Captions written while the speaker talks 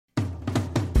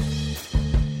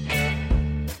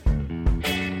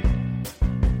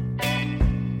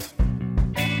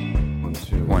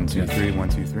2, 3, 1,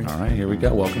 2, 3. All right, here we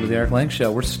go. Welcome to the Eric Lang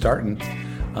Show. We're starting.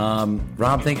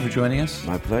 Rob, thank you for joining us.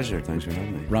 My pleasure. Thanks for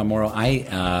having me. Rob Morrow,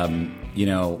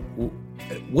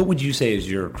 what would you say is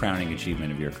your crowning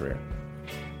achievement of your career?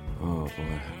 Oh,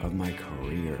 boy. Of my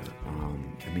career.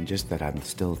 Just that I'm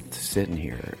still sitting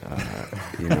here,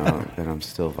 that I'm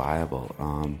still viable.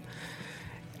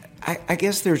 I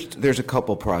guess there's a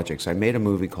couple projects. I made a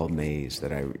movie called Maze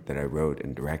that I wrote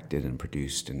and directed and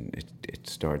produced, and it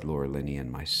starred Laura Linney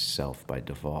and myself by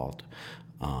default.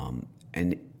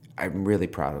 And I'm really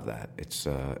proud of that. It's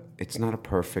not a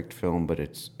perfect film, but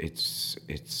it's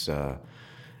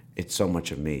so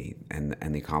much of me, and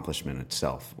the accomplishment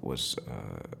itself was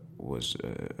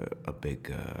a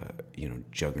big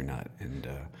juggernaut.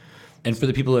 And for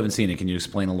the people who haven't seen it, can you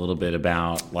explain a little bit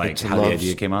about how the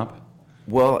idea came up?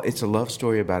 Well, it's a love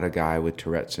story about a guy with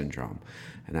Tourette syndrome,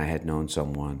 and I know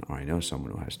someone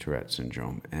who has Tourette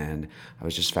syndrome, and I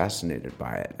was just fascinated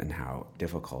by it and how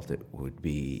difficult it would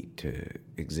be to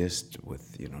exist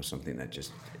with something that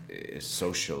just is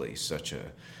socially such a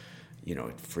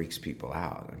it freaks people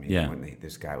out. When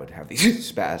this guy would have these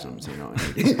spasms, and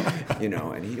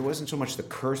he wasn't so much the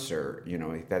cursor,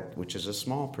 that which is a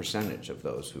small percentage of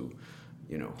those who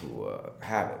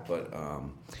have it, but.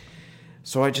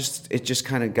 So it just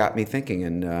kind of got me thinking,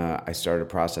 and I started a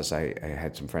process. I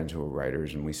had some friends who were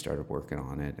writers, and we started working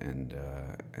on it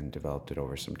and developed it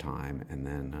over some time. And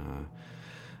then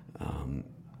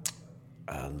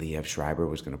Liev Schreiber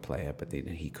was going to play it, but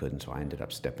he couldn't, so I ended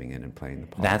up stepping in and playing the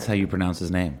part. That's how you pronounce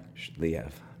his name?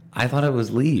 Liev. I thought it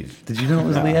was Liev. Did you know it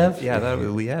was Liev? Yeah, that was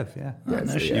Liev, yeah. Oh,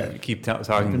 no shit. You keep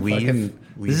talking Liev.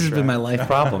 This has been my life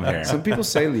problem here. Some people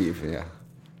say Liev, yeah.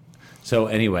 So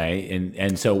anyway,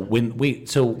 and so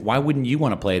why wouldn't you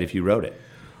want to play it if you wrote it?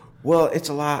 Well, it's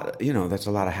a lot, that's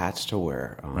a lot of hats to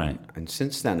wear. Right. And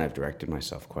since then, I've directed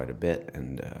myself quite a bit,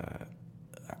 and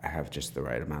I have just the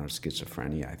right amount of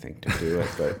schizophrenia, I think, to do it.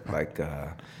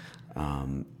 But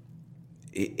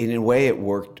in a way, it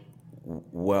worked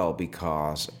well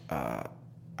because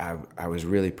I was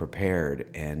really prepared,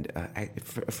 and a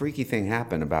freaky thing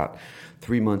happened about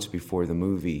 3 months before the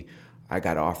movie. I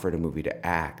got offered a movie to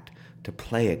act, to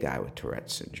play a guy with Tourette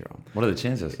syndrome. What are the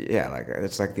chances? Yeah,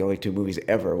 it's like the only 2 movies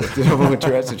ever with someone with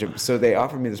Tourette syndrome. So they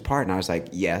offered me this part, and I was like,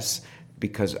 yes,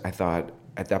 because I thought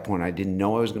at that point I didn't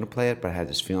know I was going to play it, but I had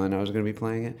this feeling I was going to be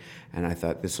playing it, and I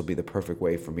thought this will be the perfect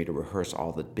way for me to rehearse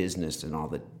all the business and all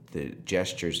the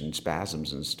gestures and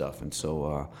spasms and stuff. And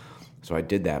so I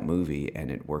did that movie, and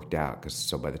it worked out,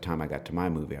 so by the time I got to my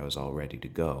movie, I was all ready to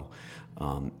go.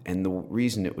 And the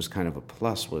reason it was kind of a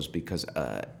plus was because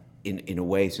in a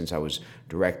way, since I was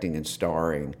directing and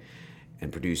starring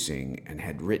and producing and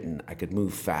had written, I could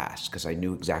move fast because I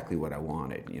knew exactly what I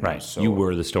wanted. Right. So, you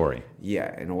were the story.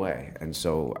 Yeah, in a way. And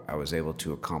so I was able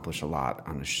to accomplish a lot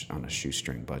on a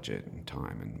shoestring budget and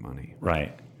time and money.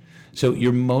 Right. So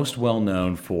you're most well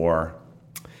known for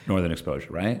Northern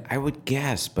Exposure, right? I would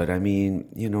guess, but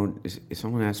if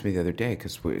someone asked me the other day,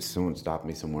 because someone stopped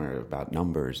me somewhere about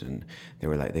numbers, and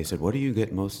they said, "What do you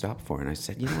get most stopped for?" And I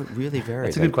said, it really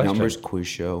varies. That's a good question. Numbers, quiz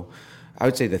show. I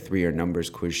would say the 3 are numbers,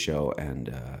 quiz show,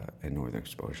 and Northern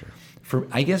Exposure.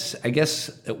 I guess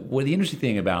what the interesting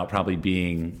thing about probably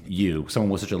being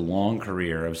someone with such a long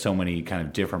career of so many kind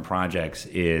of different projects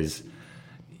is.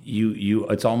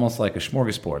 It's almost like a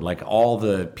smorgasbord. Like all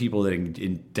the people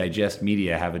that digest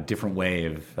media have a different way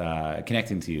of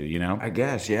connecting to you, I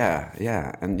guess,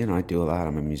 yeah. And, I do a lot.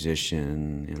 I'm a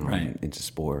musician, right. I'm into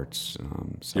sports.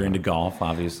 So you're into golf,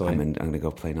 obviously. I'm going to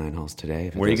go play 9 holes today.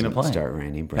 Where are you going to play? Start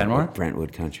raining.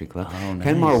 Penmar Country Club. Oh, nice.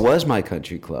 Penmar was my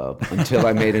country club until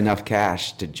I made enough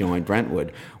cash to join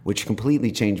Brentwood, which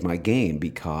completely changed my game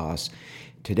because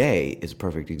today is a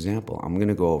perfect example. I'm going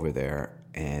to go over there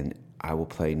and I will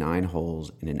play 9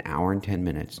 holes in an hour and 10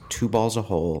 minutes, 2 balls a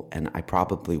hole, and I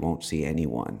probably won't see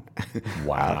anyone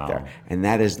out there. And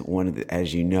that is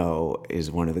as you know, is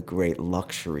one of the great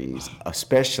luxuries,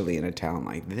 especially in a town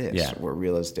like this, where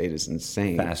real estate is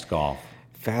insane. Fast golf,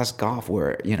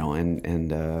 where, so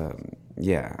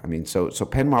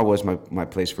Penmar was my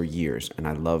place for years, and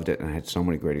I loved it, and I had so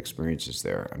many great experiences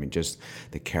there. Just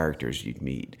the characters you'd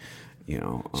meet.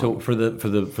 So for the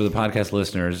podcast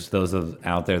listeners, those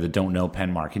out there that don't know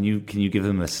Penmar, can you give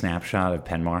them a snapshot of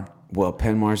Penmar? Well,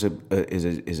 Penmar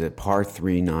is a par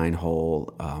 3 9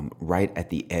 hole right at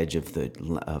the edge of the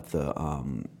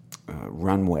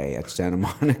runway at Santa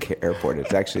Monica Airport.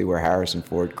 It's actually where Harrison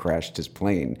Ford crashed his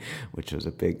plane, which was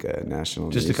a big national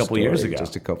Just news a couple story. years ago.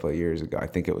 Just a couple of years ago. I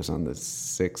think it was on the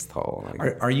 6th hole.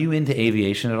 Are you into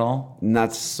aviation at all?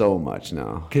 Not so much,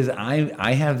 no. Because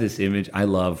I have this image. I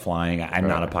love flying. I'm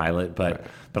not a pilot, but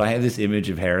I have this image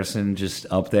of Harrison just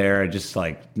up there, just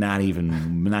like not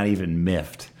even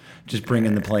miffed, just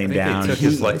bringing the plane down. They took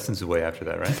his license away after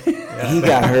that, right? He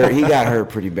got hurt. He got hurt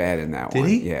pretty bad in that one. Did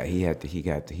he? Yeah,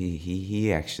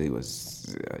 he actually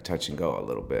was touch and go a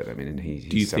little bit. I mean, and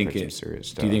he suffered some serious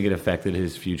stuff. Do you think it affected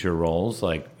his future roles,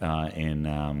 like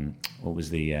in what was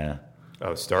the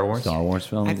Star Wars? Star Wars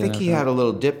film? I think he had a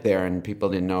little dip there, and people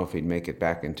didn't know if he'd make it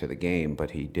back into the game,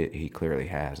 but he did. He clearly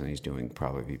has, and he's doing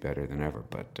probably better than ever.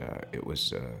 But it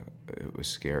was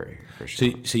scary for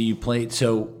sure. So you played.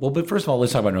 But first of all,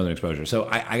 let's talk about Northern Exposure. So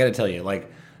I got to tell you,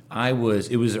 like it was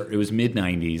mid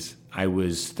 '90s. I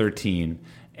was 13,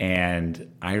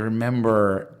 and I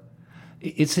remember.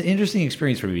 It's an interesting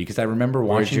experience for me because I remember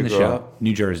watching the show. Up?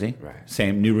 New Jersey, right?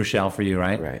 Same, New Rochelle for you,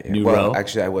 right? Right. Yeah. New well, Row.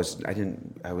 Actually, I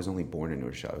was only born in New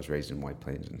Rochelle. I was raised in White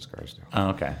Plains in Scarsdale. Oh,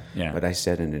 okay. Yeah. But I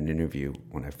said in an interview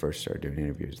when I first started doing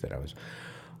interviews that I was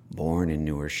born in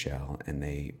New Rochelle, and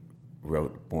they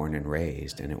wrote "born and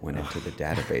raised," and it went into the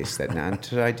database. That now,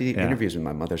 until I did interviews with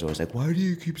my mother's always like, "Why do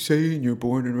you keep saying you're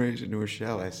born and raised in New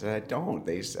Rochelle?" I said, "I don't."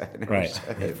 They said, right.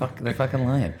 They're fucking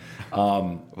lying.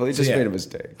 Well, they just made a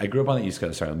mistake. I grew up on the East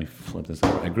Coast. Sorry, let me flip this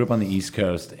over. I grew up on the East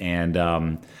Coast, and I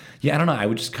don't know. I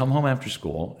would just come home after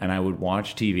school, and I would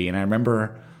watch TV, and I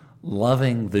remember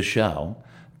loving the show,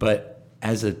 but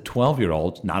as a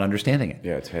 12-year-old, not understanding it.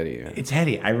 Yeah, it's heady. Yeah. It's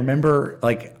heady. I remember,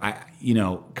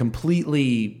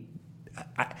 completely.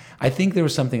 I think there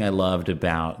was something I loved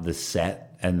about the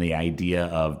set and the idea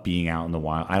of being out in the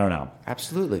wild. I don't know.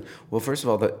 Absolutely. Well, first of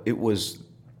all, it was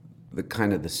the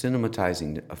kind of the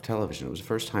cinematizing of television. It was the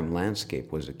first time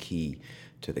landscape was a key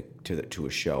to a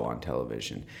show on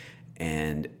television.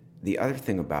 And the other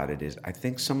thing about it is, I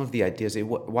think some of the ideas,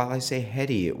 while I say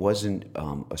heady, it wasn't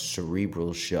a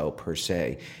cerebral show per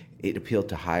se. It appealed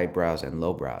to highbrows and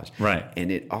lowbrows. Right.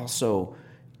 And it also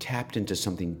tapped into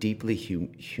something deeply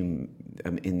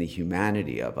in the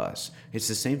humanity of us. It's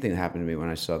the same thing that happened to me when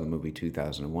I saw the movie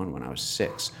 2001 when I was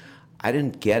 6. I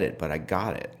didn't get it, but I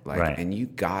got it. Right. And you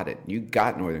got it. You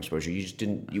got Northern Exposure. You just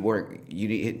didn't. You weren't.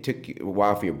 It took a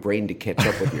while for your brain to catch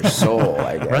up with your soul.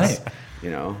 I guess. Right. You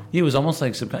know. Yeah, it was almost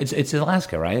like it's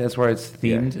Alaska, right? That's where it's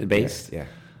themed, based. Yeah.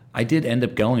 I did end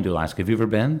up going to Alaska. Have you ever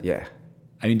been? Yeah.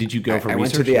 I mean, did you go for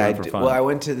research or for fun? Well, I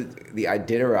went to the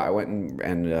Iditarod. I went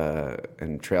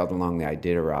and trailed along the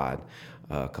Iditarod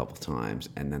a couple times,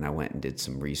 and then I went and did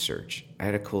some research. I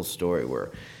had a cool story where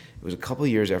it was a couple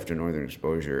years after Northern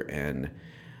Exposure, and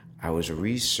I was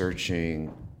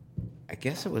researching. I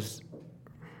guess it was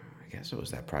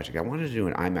that project. I wanted to do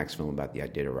an IMAX film about the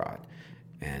Iditarod,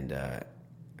 and I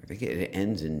think it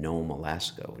ends in Nome,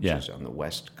 Alaska, which is on the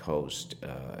west coast,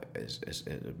 is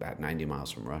about 90 miles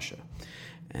from Russia.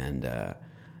 And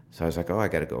so I was like, I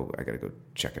gotta go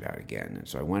check it out again. And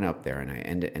so I went up there,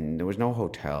 and there was no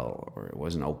hotel, or it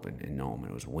wasn't open in Nome.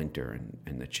 It was winter,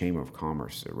 and the Chamber of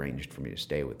Commerce arranged for me to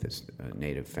stay with this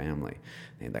native family.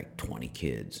 They had like 20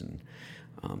 kids, and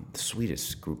the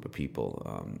sweetest group of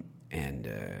people. And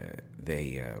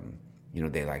they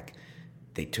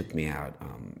took me out.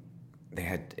 They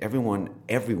had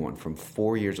everyone from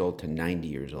 4 years old to 90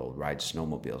 years old ride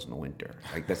snowmobiles in the winter.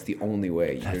 Like, that's the only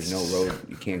way. There's no road.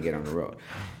 You can't get on the road.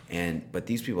 But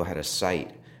these people had a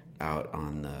site out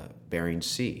on the Bering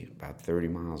Sea, about 30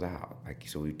 miles out. Like,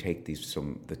 so we take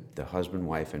the husband,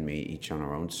 wife, and me, each on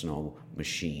our own snow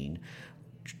machine,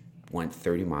 went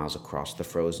 30 miles across the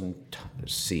frozen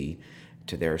sea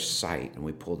to their site, and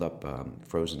we pulled up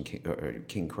frozen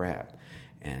king crab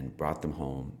and brought them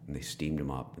home, and they steamed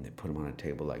them up, and they put them on a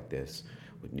table like this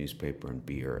with newspaper and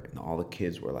beer, and all the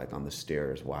kids were like on the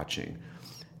stairs watching.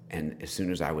 And as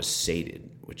soon as I was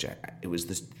sated, it was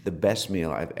the best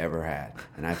meal I've ever had,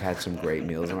 and I've had some great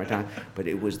meals in my time, but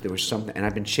there was something, and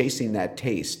I've been chasing that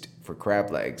taste for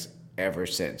crab legs ever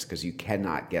since, because you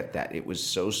cannot get that. It was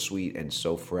so sweet and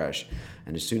so fresh,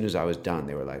 and as soon as I was done,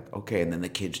 they were like, okay, and then the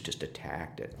kids just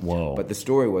attacked it. Whoa. But the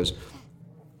story was,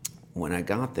 when I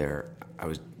got there,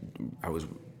 I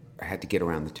had to get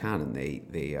around the town, and they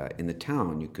in the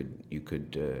town you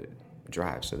could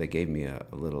drive, so they gave me a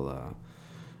little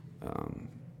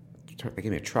they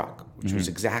gave me a truck, which was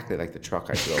exactly like the truck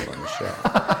I drove on the show.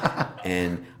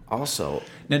 And also,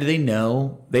 Now, do they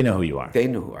know? They know who you are. they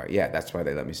knew who I. Yeah, that's why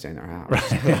they let me stay in their house.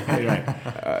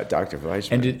 Right. Dr.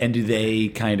 Fleischman. And do they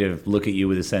kind of look at you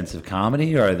with a sense of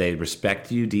comedy, or they respect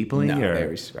you deeply? No, or?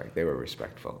 they were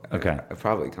respectful. Okay.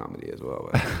 Probably comedy as well.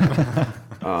 But,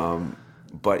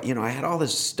 but I had all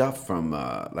this stuff from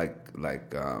what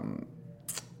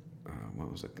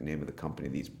was the name of the company?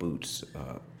 These boots.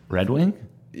 Red Wing?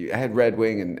 I had Red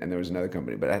Wing, and there was another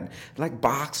company, but I had like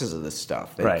boxes of this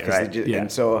stuff. Right. Yeah.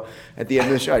 And so at the end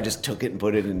of the show, I just took it and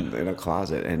put it in a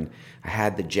closet. And I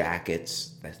had the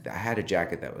jackets. I had a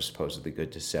jacket that was supposedly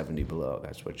good to 70 below.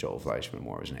 That's what Joel Fleischman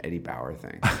wore. It was an Eddie Bauer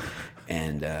thing.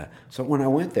 And so when I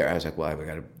went there, I was like, well, I've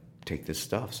got to take this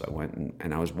stuff. So I went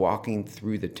and I was walking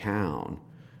through the town.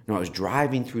 No, I was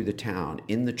driving through the town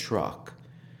in the truck,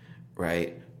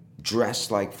 right?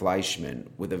 Dressed like Fleischman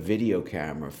with a video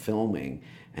camera filming.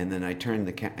 And then I turned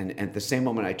and at the same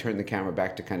moment I turned the camera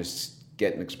back to kind of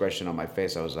get an expression on my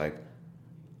face, I was like,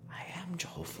 I am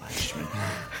Joel Fleischman.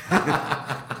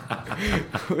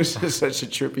 It was just such a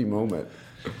trippy moment.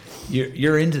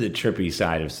 You're into the trippy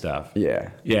side of stuff. Yeah.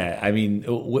 Yeah. I mean,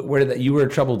 where did that? You were a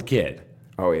troubled kid.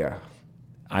 Oh yeah.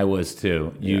 I was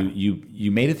too.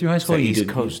 You made it through high school. The East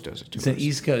Coast does it too. It's an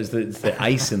East Coast. It's the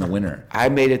ice in the winter. I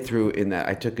made it through in that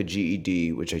I took a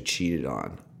GED, which I cheated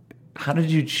on. How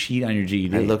did you cheat on your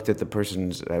GED? I looked at the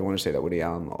person's. I want to say that Woody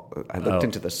Allen. I looked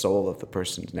into the soul of the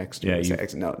person next to me.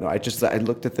 No. I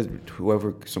looked at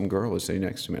some girl was sitting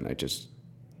next to me, and I just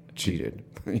cheated.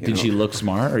 Did she look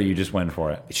smart, or you just went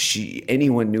for it?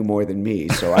 Anyone knew more than me,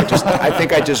 so I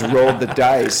think I just rolled the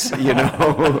dice.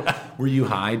 Were you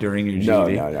high during your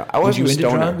GED? No. I wasn't you a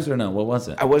stoner. into drugs or no? What was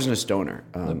it? I wasn't a stoner.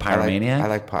 Pyromaniac? I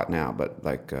like pot now, but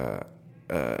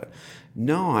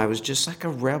no, I was just like a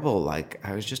rebel. Like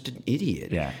I was just an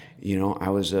idiot. Yeah. I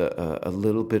was a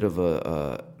little bit of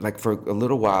like for a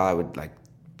little while I would like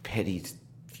petty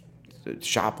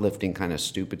shoplifting kind of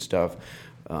stupid stuff,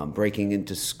 breaking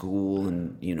into school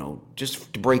and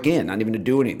just to break in, not even to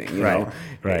do anything. You know,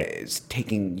 it's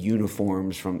taking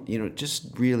uniforms from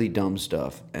just really dumb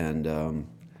stuff. And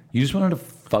you just wanted to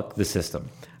fuck the system.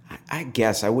 I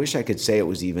guess I wish I could say it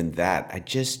was even that. I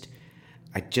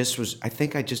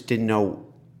think I just didn't know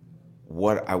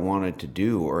what I wanted to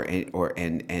do,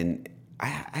 and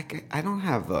I don't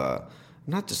have I'm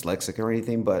not dyslexic or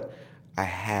anything, but I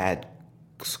had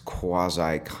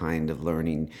quasi kind of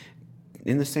learning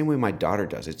in the same way my daughter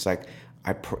does. It's like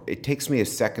it takes me a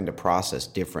second to process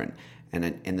different, and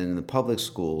then in the public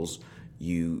schools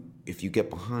if you get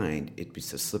behind,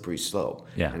 it's a slippery slope.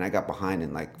 Yeah. And I got behind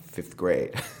in like 5th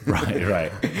grade.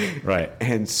 Right.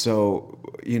 And so,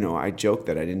 I joked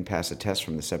that I didn't pass a test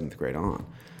from the 7th grade on.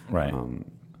 Right.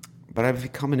 But I've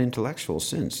become an intellectual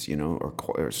since,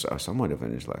 or somewhat of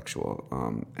an intellectual.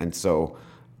 And so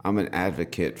I'm an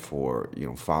advocate for,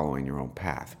 following your own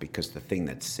path, because the thing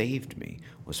that saved me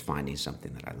was finding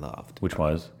something that I loved. Which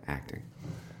was? Acting.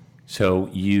 So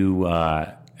you...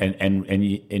 And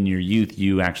in your youth,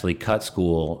 you actually cut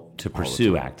school to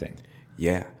pursue acting.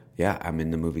 Yeah. I'm in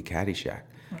the movie Caddyshack.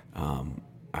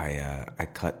 I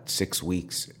cut 6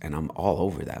 weeks, and I'm all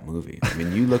over that movie. I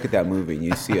mean, you look at that movie and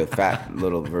you see a fat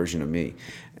little version of me,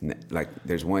 and like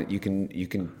there's one you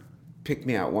can pick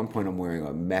me out. At one point, I'm wearing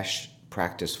a mesh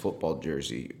practice football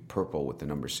jersey, purple with the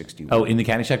number 61. Oh, in the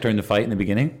Caddyshack during the fight in the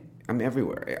beginning. I'm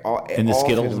everywhere. In the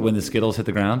Skittles, when the Skittles hit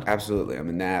the ground? Absolutely. I'm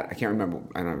in that. I can't remember.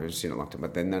 I don't know if I've seen it a long time,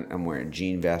 but then I'm wearing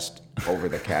jean vest over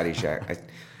the Caddyshack.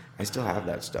 I still have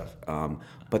that stuff.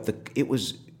 But it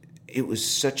was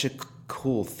such a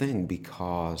cool thing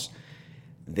because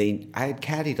I had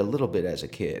caddied a little bit as a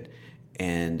kid,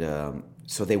 and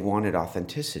so they wanted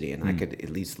authenticity, and I could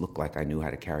at least look like I knew how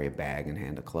to carry a bag and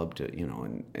hand a club to,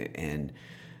 and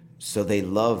so they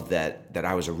loved that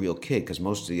I was a real kid, because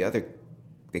most of the other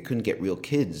they couldn't get real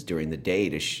kids during the day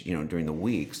during the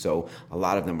week. So a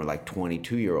lot of them were like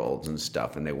 22-year-olds and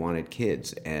stuff, and they wanted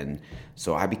kids. And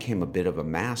so I became a bit of a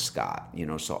mascot,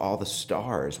 so all the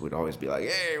stars would always be like,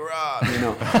 hey, Rob,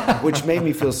 which made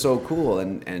me feel so cool.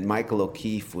 And Michael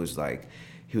O'Keefe was like,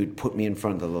 he would put me in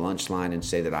front of the lunch line and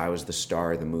say that I was the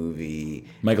star of the movie.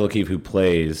 Michael O'Keefe, who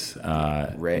plays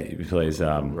Ray. He plays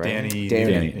Danny.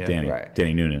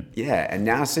 Danny Noonan. Yeah, and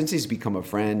now since he's become a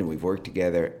friend and we've worked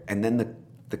together, and then the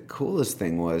coolest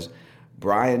thing was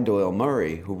Brian Doyle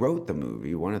Murray, who wrote the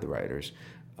movie, one of the writers,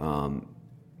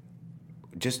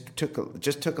 just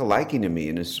took a liking to me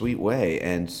in a sweet way,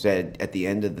 and said at the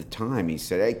end of the time, he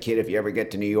said, hey kid, if you ever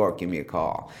get to New York, give me a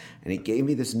call. And he gave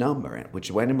me this number,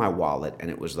 which went in my wallet, and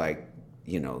it was like,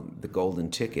 the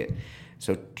golden ticket.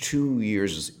 So 2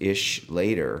 years-ish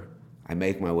later, I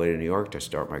make my way to New York to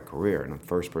start my career, and the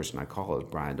first person I call is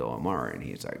Brian Doyle Murray, and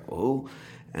he's like, well, who?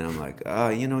 And I'm like,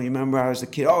 you remember I was a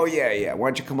kid? Oh, yeah. Why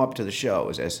don't you come up to the show? It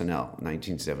was SNL,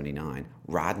 1979.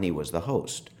 Rodney was the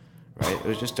host, right? It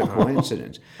was just a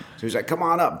coincidence. So he's like, come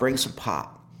on up, bring some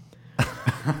pop.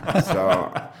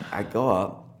 So I go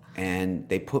up, and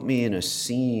they put me in a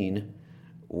scene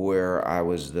where I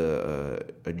was a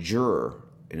juror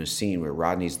in a scene where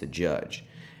Rodney's the judge.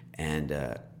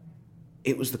 And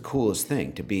it was the coolest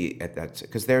thing to be at that,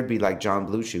 because there'd be like John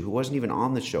Belushi, who wasn't even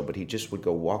on the show, but he just would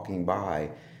go walking by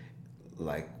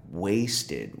like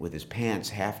wasted with his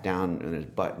pants half down and his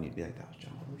butt, and you'd be like, that was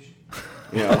John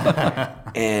Belushi.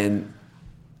 And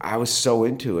I was so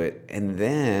into it. And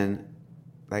then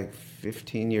like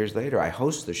 15 years later, I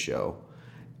host the show,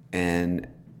 and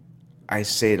I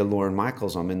say to Lorne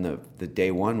Michaels, I'm in the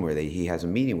day one where he has a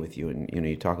meeting with you, and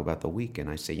you talk about the week, and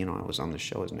I say, I was on the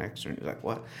show as an extra, and he's like,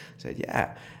 what? I said,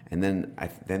 yeah. And then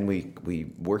we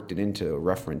worked it into a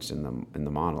reference in the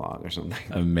monologue or something.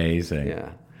 Amazing.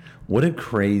 Yeah. What a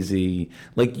crazy,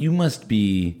 you must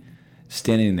be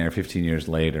standing there 15 years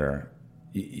later.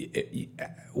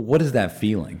 What is that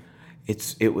feeling?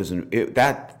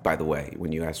 That, by the way,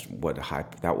 when you asked what a high,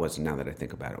 that was, now that I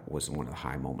think about it, was one of the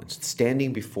high moments.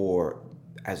 Standing before,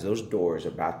 as those doors are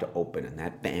about to open, and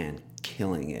that band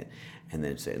killing it, and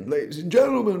then saying, ladies and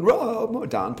gentlemen,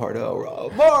 Don Pardo,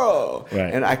 Rob Morrow.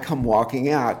 Right. And I come walking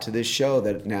out to this show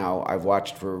that now I've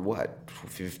watched for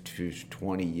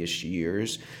 20-ish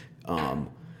years.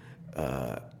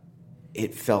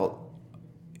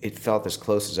 It felt as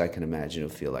close as I can imagine it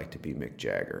would feel like to be Mick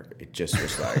Jagger. It just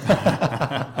was like,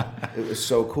 it was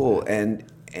so cool. And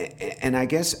I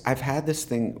guess I've had this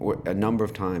thing a number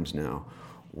of times now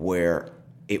where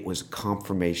it was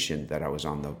confirmation that I was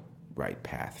on the right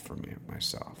path for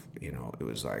myself. It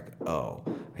was like, oh,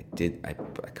 I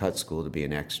cut school to be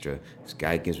an extra. This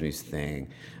guy gives me his thing.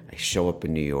 I show up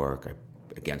in New York.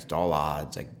 Against all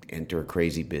odds, I enter a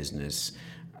crazy business.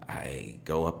 I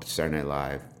go up to Saturday Night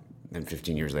Live. Then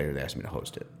 15 years later, they asked me to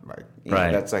host it. Right.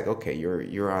 That's like, okay,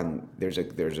 you're on. There's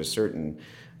a certain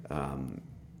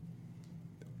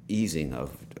easing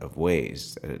of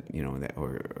ways,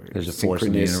 or there's a force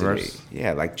in the universe.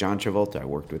 Yeah, like John Travolta. I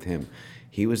worked with him.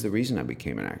 He was the reason I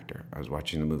became an actor. I was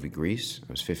watching the movie Grease.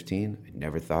 I was 15. I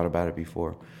never thought about it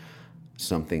before.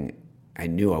 Something I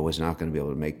knew I was not going to be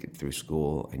able to make it through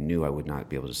school. I knew I would not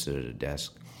be able to sit at a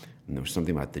desk. And there was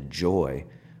something about the joy,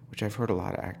 which I've heard a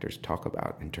lot of actors talk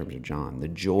about in terms of John, the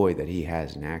joy that he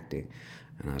has in acting.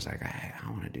 And I was like, I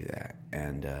want to do that.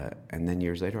 And then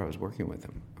years later, I was working with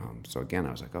him. So again,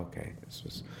 I was like, okay, this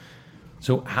was...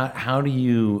 So how do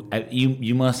you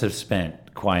must have spent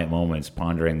quiet moments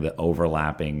pondering the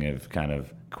overlapping of kind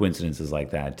of coincidences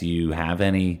like that. Do you have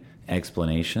any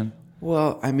explanation?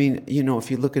 Well, I mean,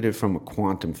 if you look at it from a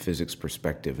quantum physics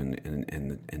perspective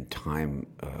and time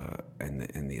and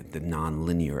the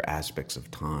nonlinear aspects of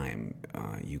time,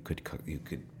 you could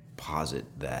posit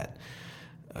that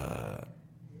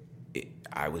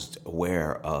I was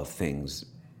aware of things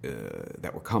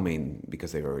that were coming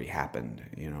because they already happened.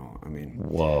 I mean,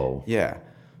 whoa, yeah,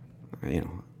 I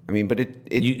mean, but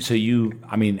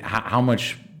how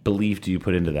much belief do you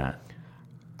put into that?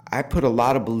 I put a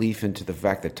lot of belief into the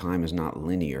fact that time is not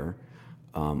linear.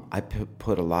 I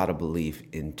put a lot of belief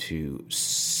into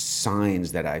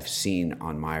signs that I've seen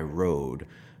on my road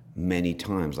many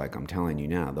times. Like I'm telling you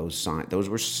now, those signs, those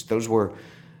were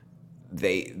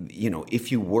they.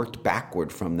 If you worked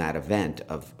backward from that event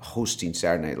of hosting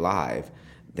Saturday Night Live,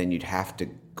 then you'd have to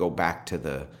go back to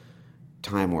the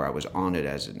time where I was on it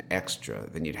as an extra.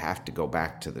 Then you'd have to go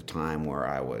back to the time where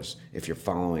I was, if you're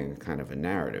following kind of a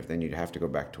narrative, then you'd have to go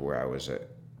back to where I was an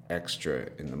extra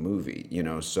in the movie,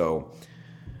 so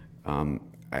I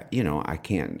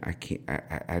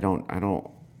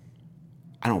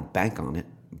don't bank on it,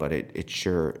 but it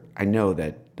sure, I know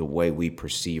that the way we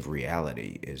perceive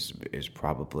reality is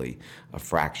probably a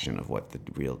fraction of what the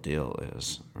real deal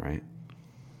is, right?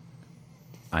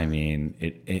 I mean,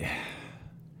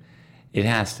 it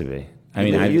has to be.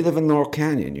 You live in Laurel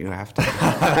Canyon. You have to.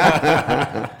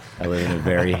 I live in a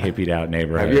very hippied out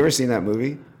neighborhood. Have you ever seen that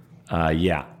movie?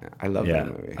 Yeah. I love that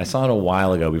movie. I saw it a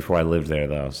while ago before I lived there,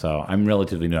 though. So I'm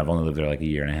relatively new. I've only lived there like a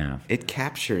year and a half. It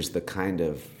captures the kind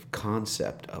of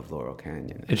concept of Laurel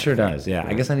Canyon. It sure does, yeah.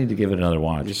 I guess I need to give it another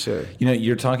watch. You should.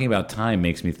 You're talking about time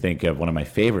makes me think of one of my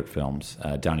favorite films,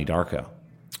 Donnie Darko.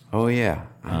 Oh, yeah.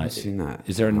 I haven't seen that.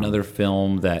 Is there another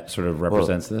film that sort of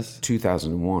represents this?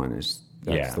 2001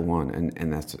 that's the one.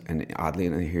 And oddly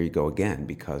enough, here you go again,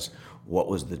 because what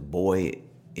was the boy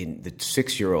in the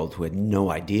 6-year-old who had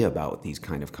no idea about these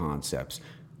kind of concepts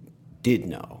did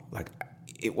know. Like,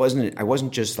 I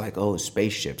wasn't just like, oh,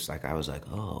 spaceships. Like I was like,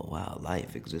 oh, wow,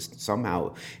 life exists.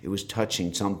 Somehow it was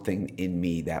touching something in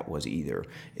me that was either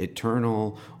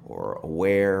eternal or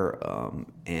aware.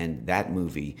 And that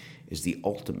movie is the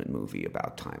ultimate movie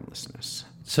about timelessness.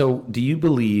 So do you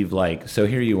believe, like, so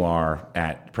here you are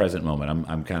at present moment.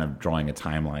 I'm kind of drawing a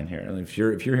timeline here. If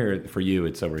you're here, for you,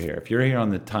 it's over here. If you're here on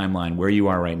the timeline where you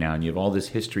are right now and you have all this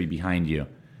history behind you,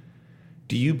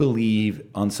 do you believe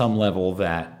on some level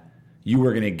that you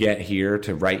were going to get here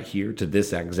to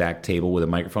this exact table with a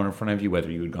microphone in front of you, whether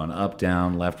you had gone up,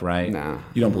 down, left, right? No.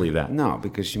 You don't believe that? No,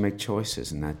 because you make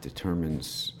choices and that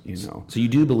determines, So you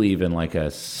do believe in like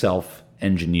a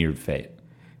self-engineered fate?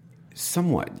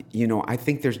 Somewhat. I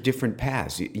think there's different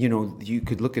paths. You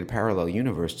could look at a parallel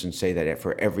universe and say that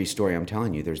for every story I'm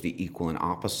telling you, there's the equal and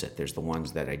opposite. There's the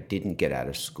ones that I didn't get out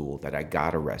of school, that I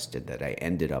got arrested, that I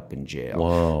ended up in jail,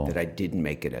 Whoa. that I didn't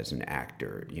make it as an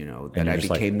actor, that I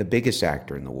became the biggest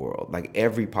actor in the world, like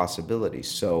every possibility.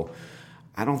 So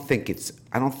I don't think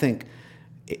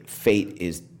fate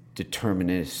is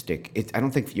deterministic. I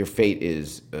don't think your fate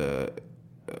is a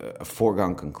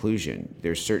foregone conclusion.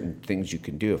 There's certain things you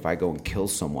can do. If I go and kill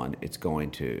someone, it's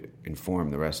going to inform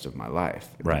the rest of my life.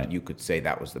 Right. You could say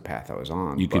that was the path I was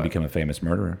on. You could become a famous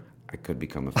murderer. I could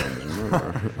become a famous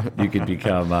murderer. You could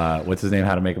become, what's his name,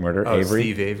 How to Make a Murderer? Oh, Avery?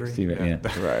 Steve Avery? Yeah.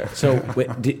 Right. So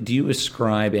do you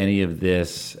ascribe any of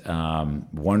this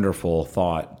wonderful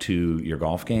thought to your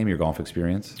golf game, your golf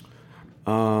experience?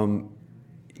 Well,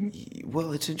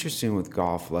 it's interesting with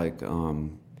golf, like,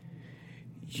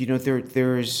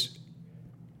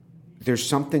 there's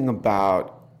something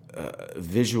about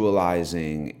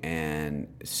visualizing and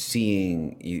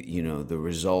seeing the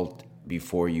result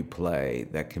before you play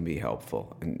that can be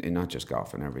helpful, and not just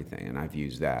golf and everything. And I've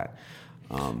used that.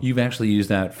 You've actually used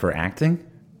that for acting?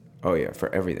 Oh yeah, for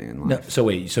everything in life. No, so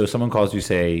wait, so someone calls you,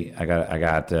 say, I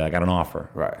got an offer,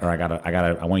 right? Or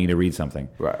I want you to read something,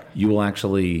 right? You will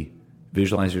actually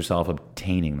visualize yourself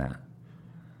obtaining that.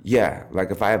 Yeah,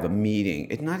 like if I have a meeting,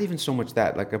 it's not even so much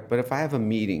that, but if I have a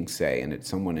meeting, say, and it's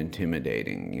someone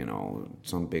intimidating,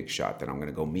 some big shot that I'm going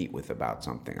to go meet with about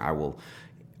something, I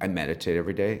meditate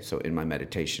every day. So in my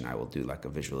meditation, I will do like a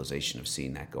visualization of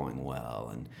seeing that going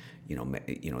well, and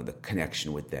the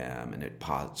connection with them, and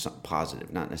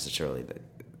positive, not necessarily that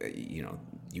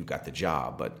you got the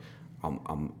job, but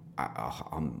I'll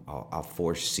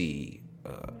foresee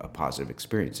a positive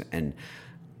experience. And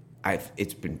I've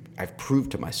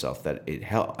proved to myself that it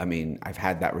helped. I mean, I've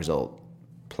had that result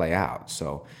play out.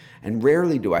 So, and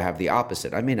rarely do I have the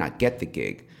opposite. I may not get the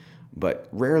gig, but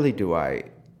rarely do I,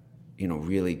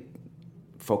 really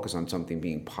focus on something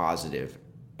being positive,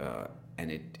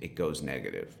 and it goes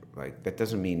negative. Like, that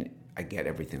doesn't mean I get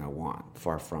everything I want.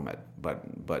 Far from it.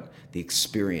 But the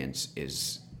experience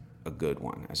is a good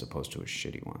one as opposed to a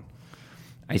shitty one.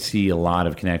 I see a lot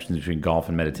of connections between golf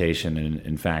and meditation. And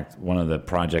in fact, one of the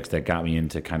projects that got me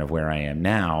into kind of where I am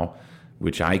now,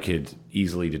 which I could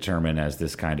easily determine as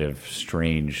this kind of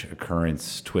strange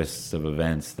occurrence, twists of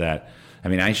events that,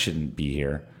 I shouldn't be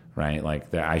here, right?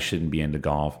 Like, I shouldn't be into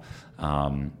golf.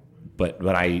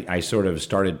 But I sort of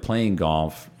started playing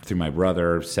golf through my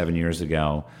brother 7 years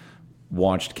ago,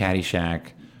 watched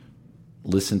Caddyshack,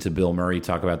 listened to Bill Murray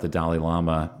talk about the Dalai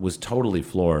Lama, was totally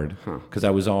floored because I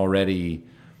was already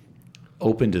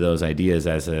open to those ideas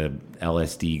as a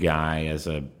LSD guy, as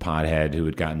a pothead who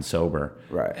had gotten sober.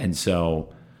 Right. And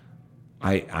so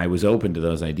I was open to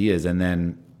those ideas, and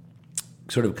then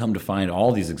sort of come to find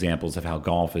all these examples of how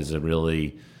golf is a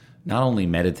really not only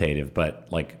meditative, but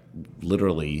like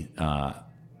literally,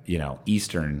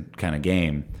 Eastern kind of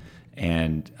game.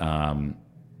 And I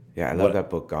love that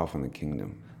book, Golf in the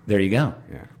Kingdom. There you go.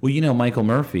 Yeah. Well, Michael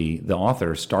Murphy, the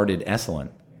author, started Esalen.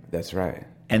 That's right.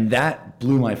 And that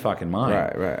blew my fucking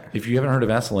mind. Right. If you haven't heard of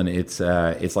Esalen, it's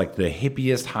like the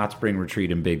hippiest hot spring retreat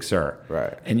in Big Sur.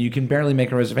 Right. And you can barely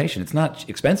make a reservation. It's not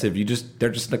expensive. They're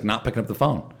just like not picking up the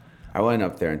phone. I went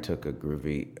up there and took a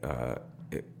groovy, a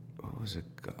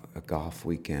golf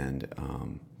weekend.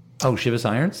 Chivas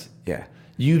Irons? Yeah.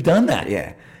 You've done that?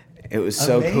 Yeah. It was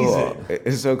so Amazing. cool. It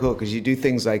was so cool because you do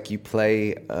things like you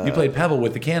play. You played Pebble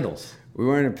with the candles. We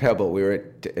weren't in Pebble. We were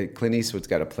at Clint Eastwood's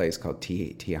got a place called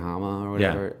Tehama or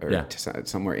whatever,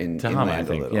 somewhere in Tehama, inland I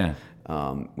think, a little. Yeah.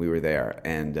 We were there,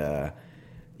 and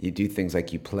you do things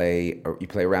like you play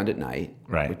around at night,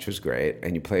 right, which was great,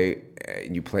 and you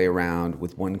play around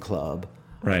with one club,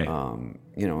 right.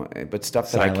 But stuff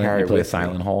silent, that I carry you play with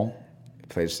silent me. hole.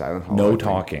 Played silent hole. No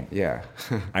talking. Yeah.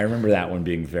 I remember that one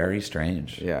being very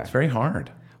strange. Yeah. It's very hard.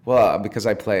 Well, because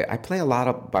I play a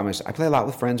lot by myself. I play a lot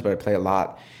with friends, but I play a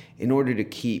lot in order to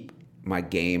keep my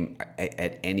game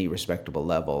at any respectable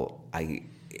level, I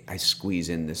squeeze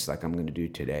in this like I'm going to do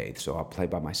today. So I'll play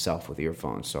by myself with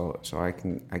earphones. So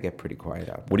I get pretty quiet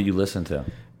out. What do you listen to?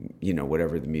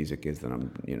 Whatever the music is that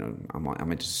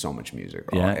I'm into so much music.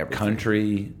 Yeah, everything.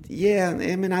 Country. Yeah,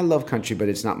 I mean I love country, but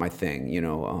it's not my thing.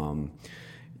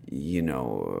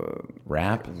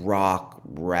 Rap, rock,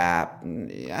 rap.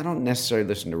 I don't necessarily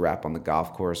listen to rap on the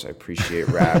golf course. I appreciate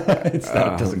rap. it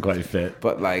doesn't quite fit.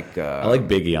 But like, I like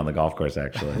Biggie on the golf course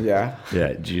actually. Yeah,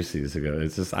 yeah, Juicy is a good.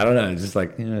 It's just I don't know. It's just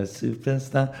like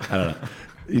superstar. I don't know.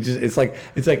 It's like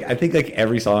I think like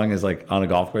every song is like on a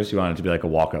golf course. You want it to be like a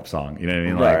walk up song. You know what I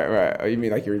mean? Like, right. Oh, you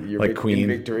mean like your like Queen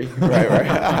victory?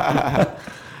 Right.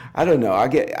 I don't know. I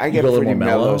get pretty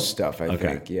mellow stuff. I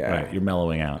think. Yeah. Right. You're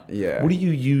mellowing out. Yeah. What do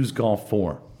you use golf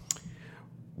for?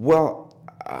 Well,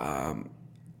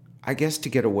 I guess to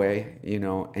get away,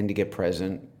 and to get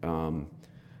present.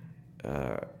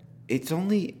 It's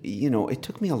only, it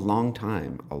took me a long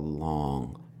time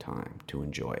to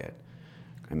enjoy it.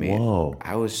 I mean, Whoa.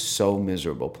 I was so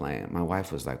miserable playing. My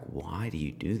wife was like, "Why do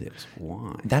you do this?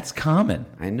 Why?" That's common.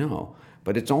 I know,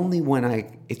 but it's only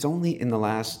in the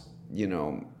last,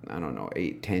 I don't know,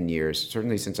 8-10 years,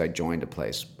 certainly since I joined a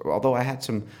place. Although I had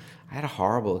a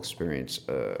horrible experience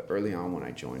early on when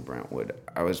I joined Brentwood.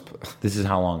 This is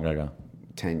how long ago?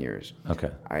 10 years.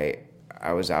 Okay. I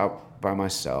was out by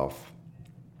myself,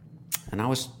 and I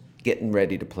was getting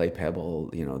ready to play Pebble,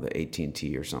 the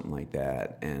AT&T or something like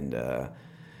that, and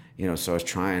so I was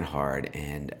trying hard,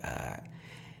 and I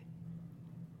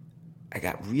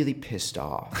got really pissed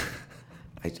off.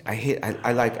 It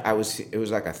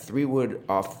was like a 3-wood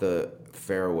off the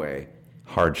fairway.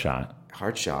 Hard shot.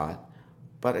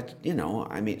 But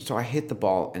so I hit the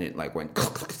ball and it like went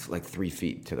like 3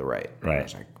 feet to the right. Right. I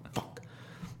was like, fuck.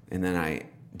 And then I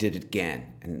did it again,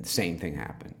 and the same thing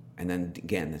happened. And then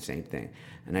again, the same thing.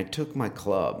 And I took my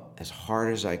club as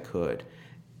hard as I could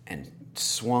and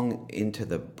swung into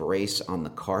the brace on the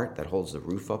cart that holds the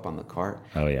roof up on the cart.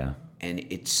 Oh, yeah. And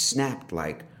it snapped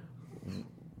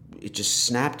it just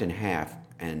snapped in half,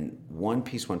 and one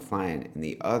piece went flying, and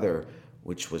the other,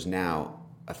 which was now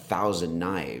 1,000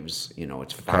 knives,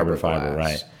 it's Carbon fiber,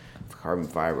 right. Carbon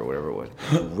fiber, whatever it was,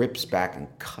 rips back and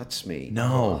cuts me.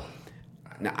 No.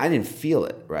 Now, I didn't feel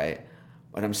it, right?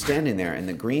 But I'm standing there, and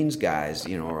the greens guys,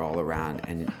 are all around,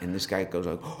 and this guy goes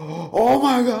like, "Oh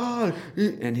my God!"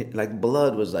 And like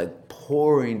blood was like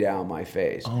pouring down my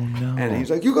face. Oh no! And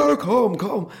he's like, "You gotta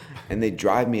come!" And they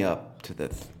drive me up to the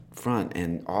front,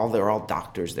 and they're all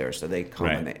doctors there, so they come,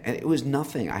 right. and it was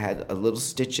nothing. I had a little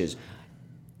stitches,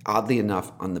 oddly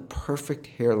enough, on the perfect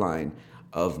hairline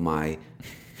of my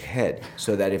head,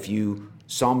 so that if you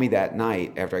saw me that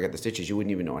night after I got the stitches, you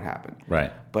wouldn't even know what happened.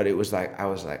 Right. But it was like,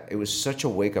 it was such a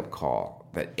wake-up call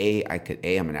that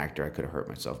I'm an actor, I could have hurt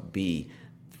myself. B,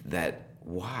 that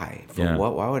why?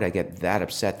 Why would I get that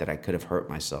upset that I could have hurt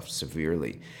myself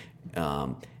severely?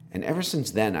 And ever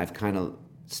since then, I've kind of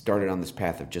started on this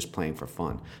path of just playing for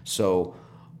fun. So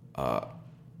I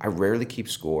rarely keep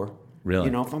score. Really?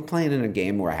 If I'm playing in a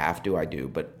game where I have to, I do.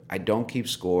 But I don't keep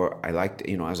score. I like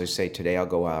to, as I say, today I'll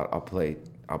go out, I'll play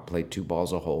 2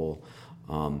 balls a hole.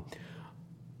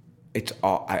 It's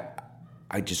all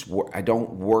I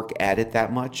don't work at it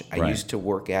that much. I used to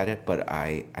work at it, but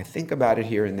I think about it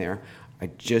here and there.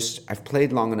 I've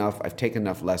played long enough. I've taken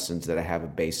enough lessons that I have a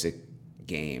basic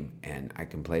game, and I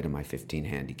can play to my 15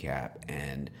 handicap.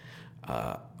 And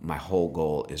my whole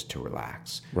goal is to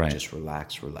relax. Right. Just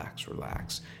relax.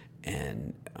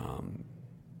 And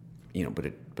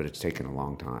but it's taken a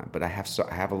long time. But I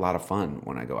have a lot of fun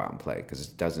when I go out and play, because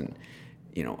it doesn't.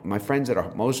 Most of my friends that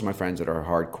are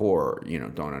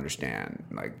hardcore, don't understand.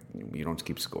 Like, you don't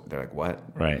keep score. They're like, what?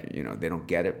 Right. They don't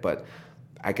get it. But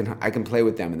I can play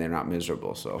with them, and they're not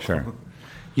miserable. So sure.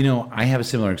 I have a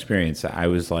similar experience. I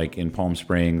was like in Palm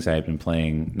Springs. I had been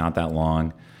playing not that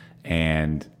long,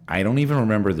 and I don't even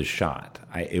remember the shot.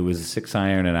 It was a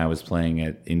 6-iron, and I was playing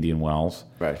at Indian Wells.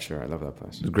 Right, sure. I love that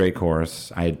place. It was a great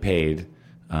course. I had paid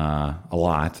a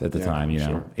lot at the time,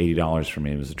 sure. $80 for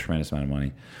me. It was a tremendous amount of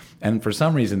money. And for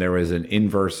some reason, there was an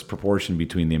inverse proportion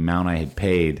between the amount I had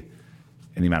paid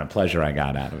and the amount of pleasure I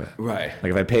got out of it. Right.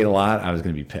 Like if I paid a lot, I was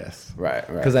going to be pissed. Right.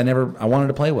 Because I wanted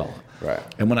to play well. Right.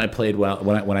 And when I played well,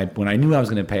 when I knew I was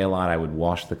going to pay a lot, I would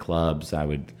wash the clubs. I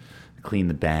would clean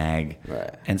the bag.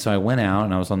 Right. And so I went out,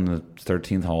 and I was on the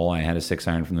 13th hole. I had a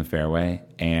 6-iron from the fairway,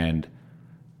 and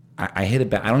I hit it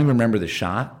back. I don't even remember the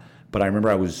shot, but I remember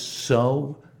I was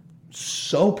so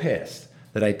pissed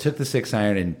that I took the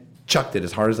 6-iron and chucked it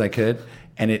as hard as I could,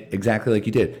 and it, exactly like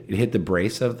you did, it hit the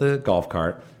brace of the golf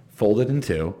cart, folded in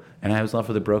 2, and I was left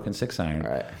with a broken 6-iron.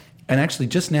 Right. And actually,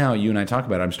 just now, you and I talk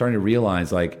about it, I'm starting to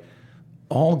realize, like,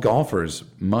 all golfers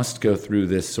must go through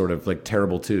this sort of, like,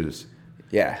 terrible twos.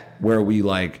 Yeah. Where we,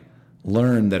 like,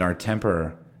 learn that our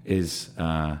temper is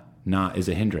a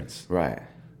hindrance. Right.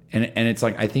 And it's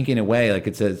like, I think in a way, like,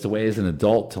 it's a way as an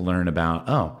adult to learn about,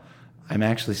 oh, I'm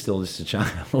actually still just a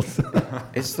child.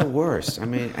 It's the worst. I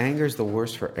mean, anger is the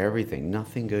worst for everything.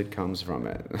 Nothing good comes from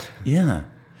it. Yeah.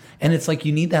 And it's like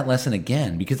you need that lesson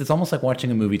again, because it's almost like watching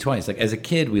a movie twice. Like as a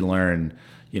kid, we learn,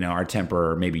 our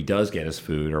temper maybe does get us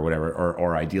food or whatever.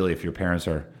 Or ideally, if your parents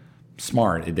are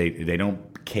smart, they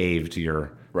don't cave to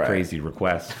your crazy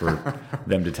requests for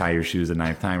them to tie your shoes the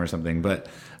ninth time or something. But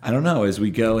I don't know, as we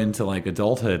go into like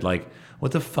adulthood, like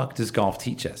what the fuck does golf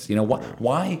teach us?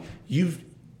 Why you've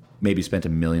maybe spent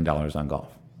 $1 million on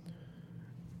golf?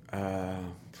 That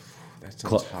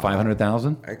sounds high.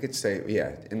 500,000? I could say,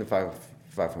 yeah, in the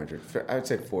 500. I would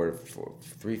say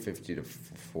 350 to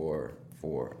 4.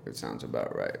 It sounds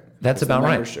about right. That's about right.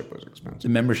 The membership was expensive. The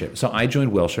membership. So I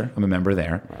joined Wilshire. I'm a member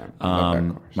there.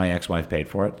 Right. My ex-wife paid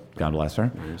for it. God bless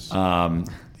her. Nice.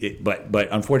 But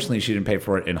unfortunately, she didn't pay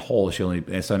for it in whole.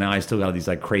 So now I still got these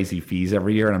like crazy fees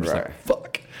every year, and I'm just like,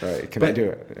 fuck. Right? Can I do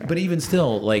it? Yeah. But even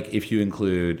still, like if you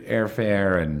include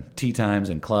airfare and tee times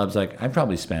and clubs, like I've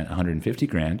probably spent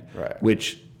 $150,000. Right.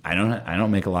 Which I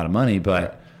don't make a lot of money,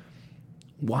 but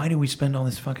why do we spend all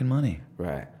this fucking money?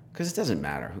 Right. Because it doesn't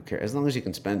matter. Who cares? As long as you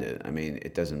can spend it. I mean,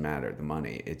 it doesn't matter, the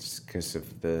money. It's because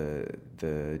of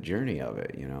the journey of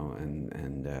it,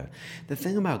 And the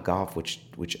thing about golf, which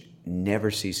never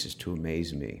ceases to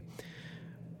amaze me,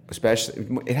 especially,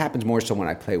 it happens more so when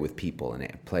I play with people and I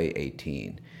play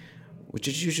 18, which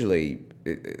is usually,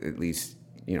 at least,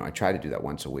 I try to do that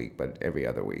once a week, but every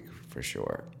other week for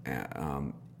sure.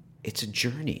 It's a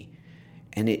journey.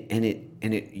 And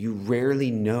you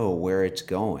rarely know where it's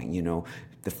going,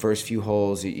 The first few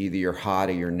holes, either you're hot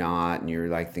or you're not, and you're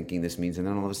like thinking this means, and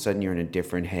then all of a sudden you're in a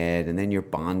different head, and then you're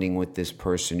bonding with this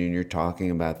person and you're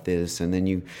talking about this, and then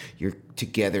you're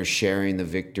together sharing the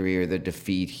victory or the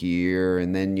defeat here,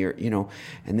 and then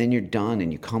and then you're done,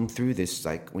 and you come through this,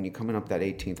 like when you're coming up that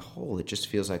 18th hole, it just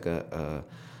feels like a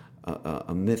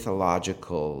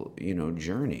mythological,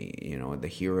 journey, the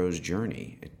hero's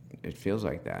journey. It feels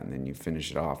like that, and then you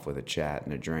finish it off with a chat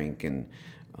and a drink, and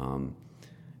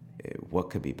what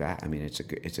could be bad? I mean,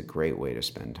 it's a great way to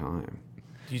spend time.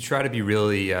 Do you try to be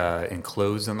really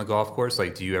enclosed on the golf course?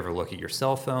 Like, do you ever look at your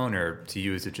cell phone, or to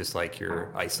you is it just like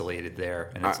you're isolated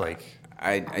there? And it's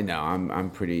I know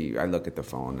I'm pretty. I look at the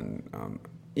phone, and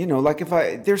like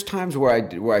if there's times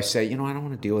where I say, I don't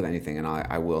want to deal with anything, and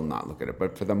I will not look at it.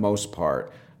 But for the most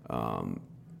part,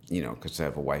 because I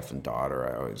have a wife and daughter,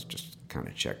 I always just kind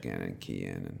of check in and key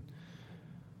in and.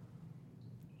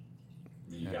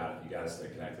 You got to stay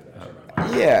connected.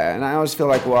 Yeah, and I always feel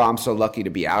like, well, I'm so lucky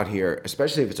to be out here,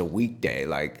 especially if it's a weekday.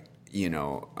 Like,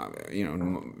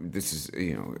 this is,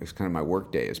 it's kind of my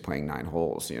work day is playing 9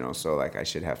 holes. So like I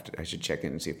should check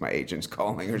in and see if my agent's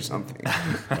calling or something.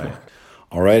 Right.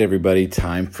 All right, everybody,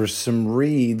 time for some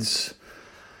reads.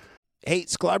 Hey,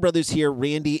 Sklar Brothers here,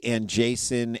 Randy and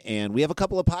Jason, and we have a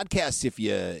couple of podcasts. If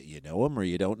you know them or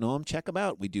you don't know them, check them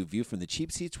out. We do View from the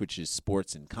Cheap Seats, which is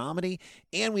sports and comedy,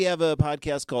 and we have a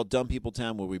podcast called Dumb People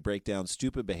Town, where we break down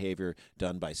stupid behavior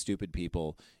done by stupid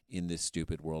people in this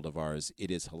stupid world of ours.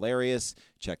 It is hilarious.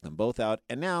 Check them both out,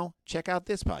 and now check out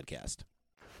this podcast.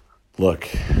 Look,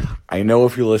 I know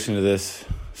if you're listening to this,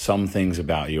 some things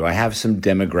about you. I have some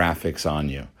demographics on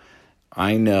you.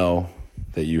 I know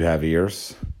that you have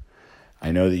ears.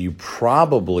 I know that you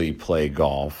probably play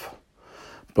golf,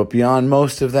 but beyond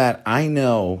most of that, I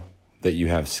know that you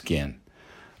have skin,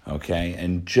 okay?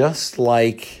 And just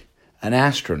like an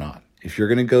astronaut, if you're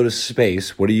going to go to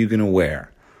space, what are you going to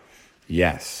wear?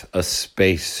 Yes, a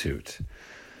spacesuit.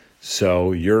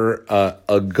 So you're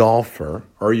a golfer,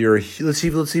 or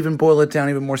let's even boil it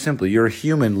down even more simply. You're a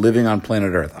human living on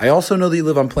planet Earth. I also know that you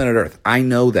live on planet Earth. I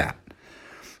know that.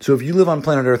 So if you live on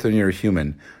planet Earth and you're a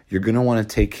human, you're going to want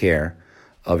to take care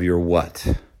of your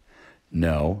what?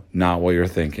 No, not what you're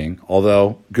thinking.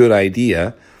 Although, good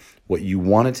idea. What you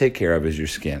want to take care of is your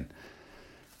skin.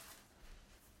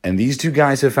 And these two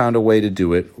guys have found a way to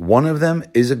do it. One of them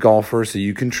is a golfer, so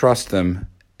you can trust them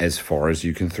as far as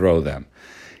you can throw them.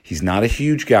 He's not a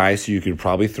huge guy, so you could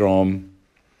probably throw him.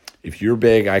 If you're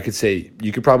big, I could say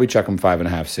you could probably chuck him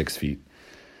 5.5, 6 feet,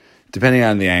 depending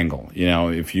on the angle.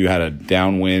 If you had a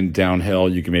downwind, downhill,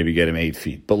 you can maybe get him 8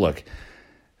 feet. But look,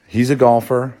 he's a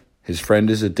golfer. His friend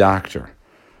is a doctor.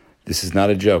 This is not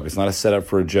a joke. It's not a setup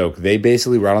for a joke. They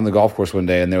basically were out on the golf course one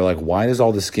day, and they're like, why does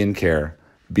all the skincare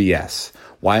BS?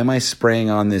 Why am I spraying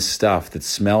on this stuff that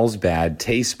smells bad,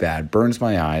 tastes bad, burns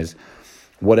my eyes?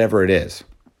 whatever it is.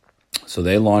 So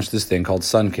they launched this thing called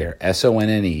Sun Care,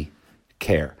 SONNE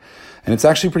Care. And it's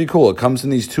actually pretty cool. It comes in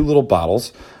these 2 little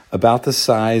bottles about the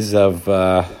size of,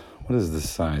 what is the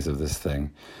size of this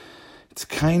thing? It's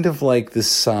kind of like the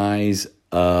size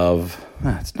of,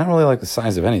 it's not really like the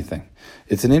size of anything.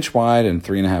 It's 1 inch wide and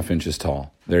 3.5 inches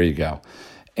tall. There you go.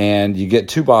 And you get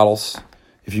 2 bottles.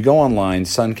 If you go online,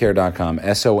 suncare.com,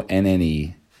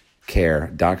 SONNE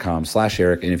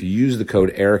care.com/Eric. And if you use the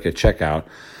code Eric at checkout,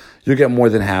 you'll get more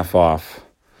than half off.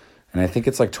 And I think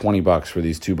it's like $20 for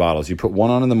these 2 bottles. You put one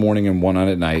on in the morning and one on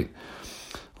at night.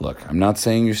 Look, I'm not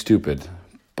saying you're stupid,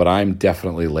 but I'm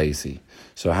definitely lazy.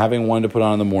 So having one to put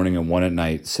on in the morning and one at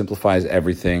night simplifies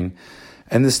everything.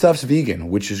 And the stuff's vegan,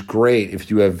 which is great if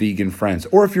you have vegan friends.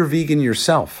 Or if you're vegan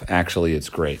yourself, actually, it's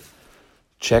great.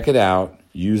 Check it out.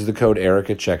 Use the code Eric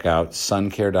at checkout,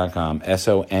 suncare.com,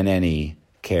 SONNE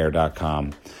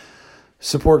care.com.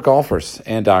 Support golfers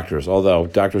and doctors, although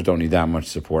doctors don't need that much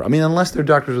support. I mean, unless they're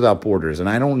Doctors Without Borders. And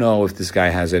I don't know if this guy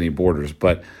has any borders,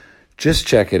 but just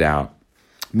check it out.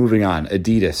 Moving on,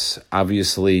 Adidas.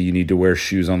 Obviously, you need to wear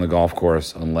shoes on the golf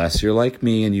course unless you're like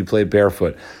me and you play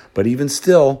barefoot. But even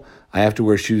still, I have to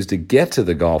wear shoes to get to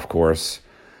the golf course.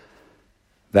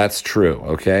 That's true,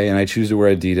 okay? And I choose to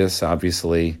wear Adidas.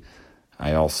 Obviously,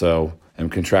 I also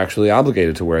am contractually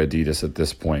obligated to wear Adidas at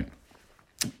this point.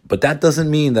 But that doesn't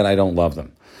mean that I don't love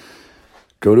them.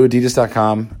 Go to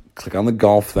adidas.com, click on the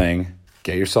golf thing,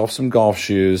 get yourself some golf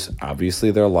shoes.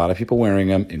 Obviously, there are a lot of people wearing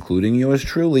them, including yours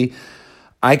truly.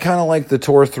 I kind of like the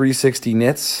Tour 360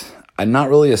 knits. I'm not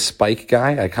really a spike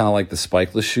guy. I kind of like the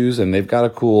spikeless shoes, and they've got a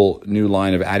cool new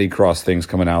line of Addy Cross things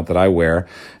coming out that I wear,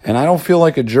 and I don't feel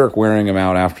like a jerk wearing them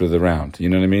out after the round. You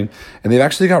know what I mean? And they've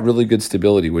actually got really good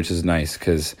stability, which is nice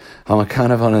because I'm a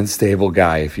kind of an unstable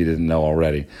guy, if you didn't know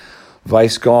already.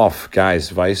 Vice Golf, guys,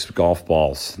 Vice golf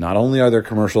balls. Not only are their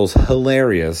commercials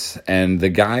hilarious, and the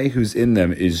guy who's in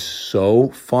them is so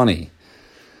funny.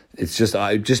 It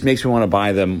just makes me want to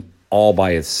buy them all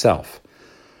by itself.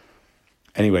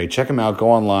 Anyway, check them out.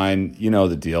 Go online. You know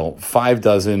the deal. 5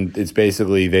 dozen. It's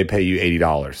basically they pay you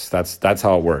 $80. That's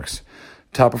how it works.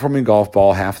 Top performing golf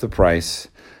ball, half the price.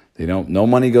 No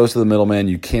money goes to the middleman.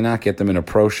 You cannot get them in a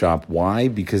pro shop. Why?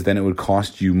 Because then it would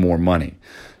cost you more money.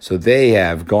 So they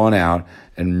have gone out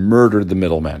and murdered the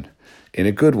middleman in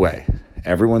a good way.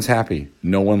 Everyone's happy.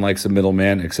 No one likes a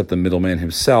middleman except the middleman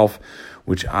himself,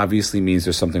 which obviously means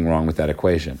there's something wrong with that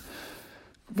equation.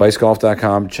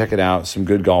 ViceGolf.com, check it out. Some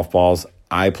good golf balls.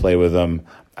 I play with them.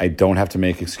 I don't have to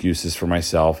make excuses for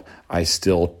myself. I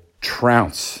still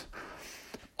trounce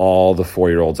all the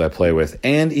 4-year-olds I play with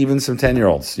and even some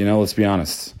 10-year-olds. Let's be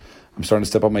honest. I'm starting to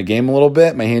step up my game a little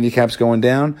bit. My handicap's going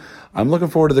down. I'm looking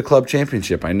forward to the club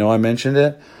championship. I know I mentioned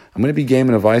it. I'm going to be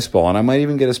gaming a Vice ball, and I might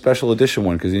even get a special edition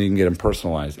one because then you can get them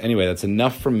personalized. Anyway, that's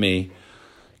enough from me.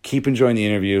 Keep enjoying the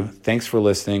interview. Thanks for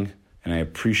listening, and I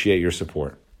appreciate your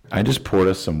support. I just poured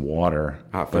us some water,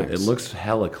 but it looks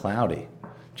hella cloudy.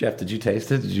 Jeff, did you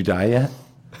taste it? Did you die yet?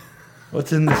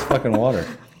 What's in this fucking water?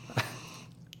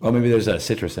 Oh, maybe there's a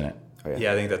citrus in it. Oh,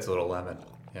 yeah, I think that's a little lemon.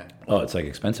 Yeah. Oh, it's like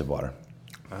expensive water.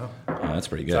 Oh, that's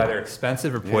pretty good. It's either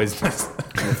expensive or poisonous.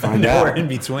 We'll find out. Or in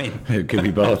between. It could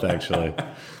be both, actually.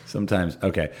 Sometimes.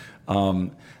 Okay.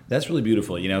 That's really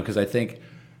beautiful, because I think,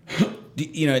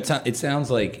 it sounds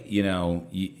like,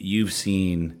 you've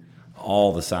sing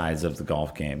all the sides of the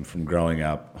golf game from growing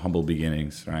up, humble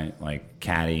beginnings, right? Like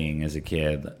caddying as a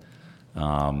kid,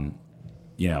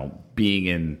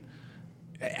 being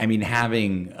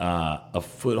having a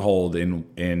foothold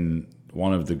in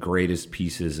one of the greatest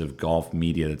pieces of golf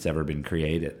media that's ever been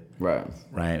created. Right.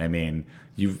 Right. I mean,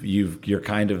 you're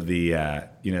kind of the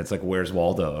it's like Where's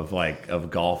Waldo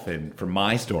of golf, and for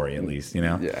my story at least,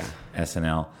 Yeah.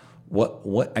 SNL.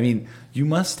 What I mean, you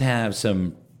must have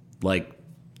some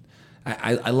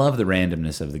I love the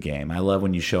randomness of the game. I love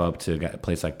when you show up to a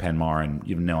place like Penmar and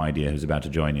you have no idea who's about to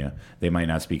join you. They might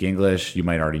not speak English. You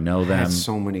might already know them. I had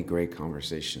so many great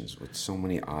conversations with so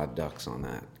many odd ducks on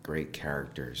that. Great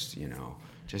characters,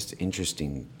 just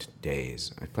interesting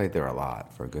days. I played there a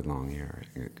lot for a good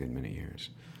many years.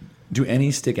 Do any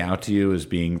stick out to you as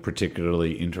being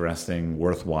particularly interesting,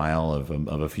 worthwhile of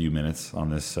a few minutes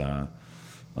on this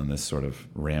sort of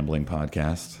rambling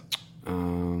podcast?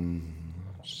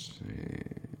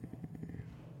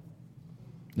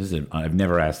 Let's see. I've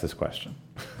never asked this question.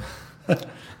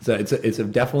 So it's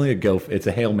definitely it's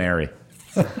a Hail Mary.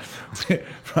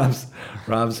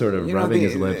 Rob's sort of rubbing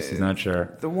his lips. He's not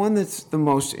sure. The one that's the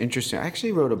most interesting. I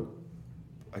actually wrote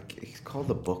it's called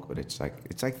the book, but it's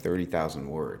like 30,000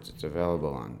 words. It's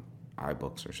available on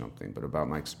iBooks or something. But about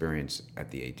my experience at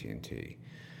the AT&T,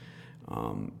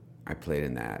 I played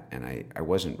in that, and I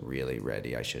wasn't really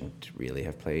ready. I shouldn't really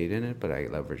have played in it, but I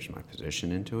leveraged my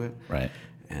position into it. Right.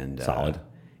 And Solid.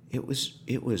 It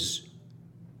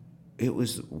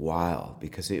was wild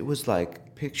because it was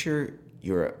like, picture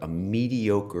you're a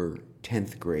mediocre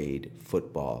 10th grade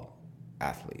football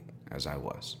athlete, as I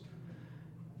was,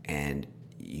 and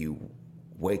you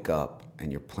wake up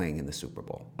and you're playing in the Super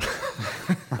Bowl.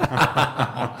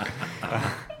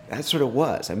 That's what it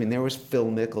was. I mean, there was Phil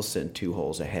Mickelson 2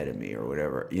 holes ahead of me or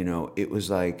whatever. You know, it was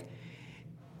like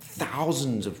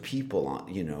thousands of people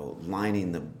on, you know,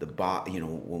 lining the you know,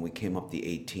 when we came up the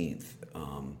 18th.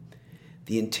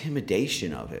 The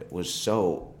intimidation of it was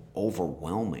so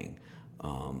overwhelming.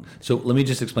 So let me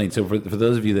just explain. So for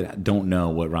those of you that don't know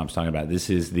what Rob's talking about, this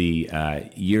is the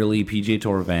yearly PGA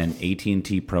Tour event,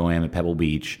 AT&T Pro-Am at Pebble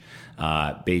Beach.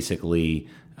 Basically,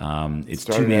 it's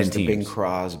Started two-man as teams. the Bing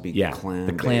Crosby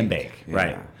the clam bake, Yeah.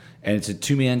 right. And it's a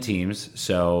 2-man teams,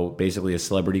 so basically a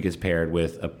celebrity gets paired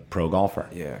with a pro golfer.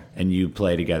 Yeah. And you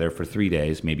play together for 3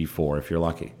 days, maybe 4 if you're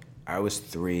lucky. I was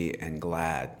 3 and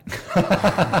glad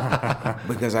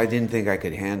because I didn't think I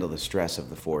could handle the stress of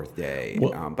the 4th day.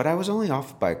 But I was only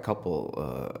off by a couple.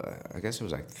 I guess it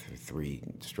was like 3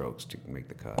 strokes to make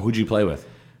the cut. Who'd you play with?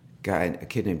 A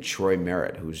kid named Troy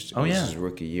Merritt, who's his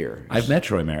rookie year. I've met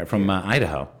Troy Merritt from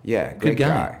Idaho. Yeah, Good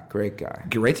guy. Great guy.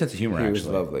 Great sense of humor, He actually. was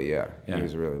lovely. Yeah, he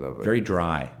was really lovely. Very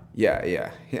dry.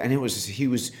 Yeah, and it was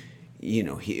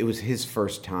his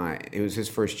first time. It was his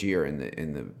first year in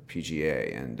the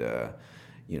PGA, and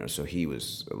so he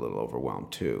was a little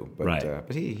overwhelmed too. But right.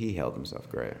 But he held himself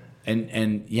great.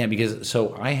 And yeah, because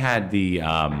so I had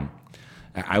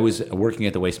I was working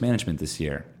at the Waste Management this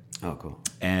year. Oh, cool.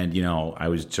 And I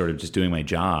was sort of just doing my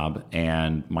job,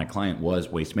 and my client was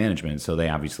Waste Management, so they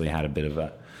obviously had a bit of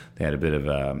a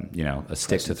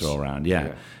stick to throw around.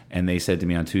 Yeah. And they said to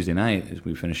me on Tuesday night as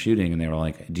we finished shooting, and they were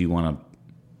like, "Do you want to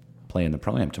play in the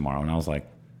Pro-Am tomorrow?" And I was like,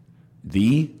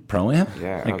 "The Pro-Am?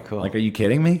 Yeah, cool. Like, are you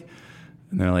kidding me?"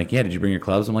 And they're like, "Yeah, did you bring your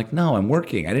clubs?" I'm like, "No, I'm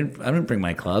working. I didn't bring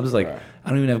my clubs. Like, right. I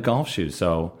don't even have golf shoes."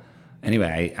 So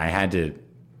anyway, I had to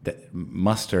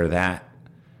muster that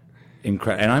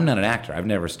incredible. And I'm not an actor. I've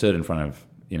never stood in front of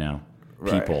people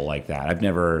right. like that. I've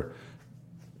never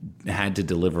had to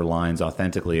deliver lines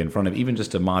authentically in front of even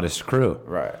just a modest crew.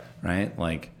 Right.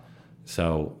 Like,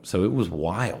 so it was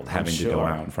wild having to go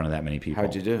out in front of that many people.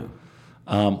 How'd you do?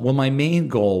 Well, my main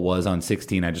goal was on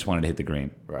 16. I just wanted to hit the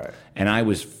green. Right. And I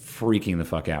was freaking the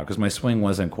fuck out because my swing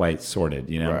wasn't quite sorted,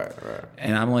 Right.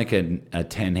 And I'm like a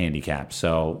 10 handicap,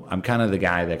 so I'm kind of the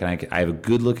guy that I have a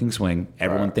good looking swing.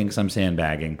 Everyone thinks I'm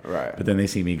sandbagging, right. But then they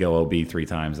see me go OB 3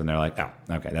 times and they're like, "Oh,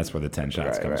 okay, that's where the 10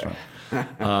 shots comes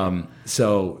from."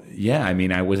 So yeah, I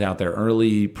mean, I was out there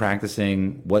early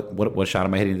practicing. What shot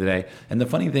am I hitting today? And the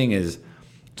funny thing is,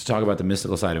 to talk about the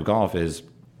mystical side of golf is,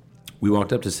 we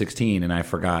walked up to 16 and I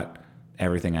forgot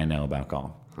everything I know about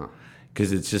golf.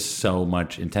 Because it's just so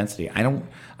much intensity. I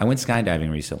went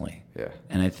skydiving recently,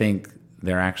 and I think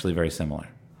they're actually very similar.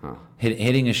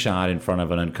 Hitting a shot in front of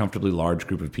an uncomfortably large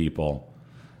group of people,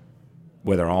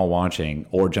 where they're all watching,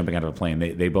 or jumping out of a plane,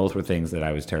 they both were things that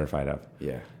I was terrified of.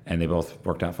 Yeah, and they both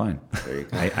worked out fine. There you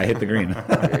go. I hit the green,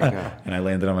 there you go. And I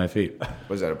landed on my feet.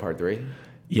 Was that a par 3?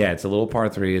 Yeah, it's a little par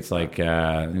 3. It's like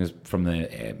I think it was from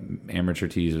the amateur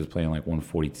tees. It was playing like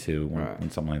 142,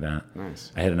 something like that.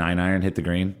 Nice. I hit a 9-iron, hit the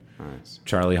green. Nice.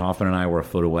 Charlie Hoffman and I were a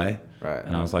foot away. Right.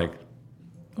 And I was like,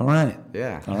 all right.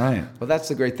 Yeah. All right. Well, that's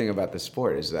the great thing about the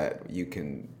sport, is that you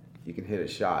can hit a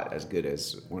shot as good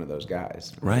as one of those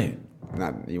guys. Right.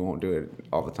 You won't do it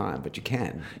all the time, but you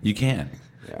can. You can.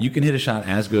 Yeah. You can hit a shot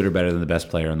as good or better than the best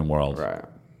player in the world. Right.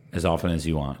 As often as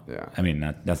you want. Yeah. I mean,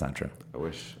 that's not true. I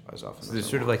wish as often. So there's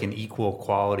sort of like an equal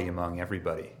quality among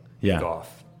everybody in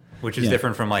golf. Which is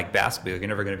different from like basketball. You're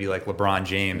never going to be like LeBron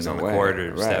James on the court,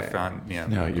 or Steph on.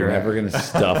 No, you're never going to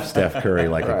stuff Steph Curry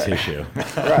like a tissue.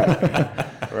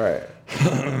 Right.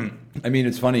 I mean,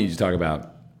 it's funny you talk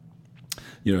about,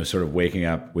 sort of waking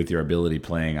up with your ability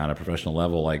playing on a professional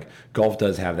level. Like, golf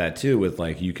does have that too, with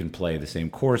like, you can play the same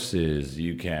courses.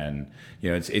 You can,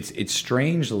 it's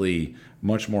strangely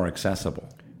much more accessible.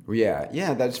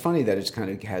 Yeah. That's funny that it's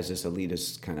kind of has this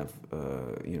elitist kind of,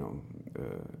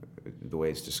 the way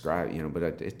it's described, but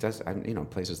it does,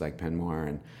 places like Penmar,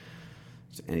 and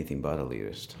it's anything but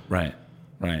elitist. Right.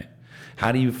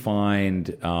 How do you find,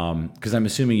 because I'm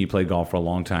assuming you played golf for a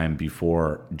long time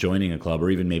before joining a club, or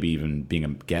maybe even being a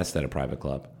guest at a private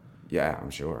club? Yeah,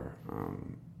 I'm sure.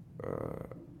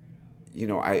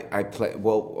 I play,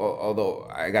 although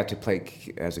I got to play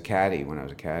as a caddie when I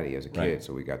was a caddie as a kid,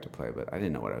 so we got to play, but I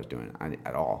didn't know what I was doing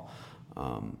at all.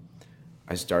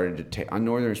 I started to take on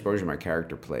Northern Exposure. My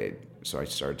character played, so I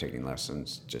started taking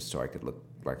lessons just so I could look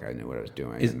like I knew what I was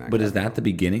doing. Is that the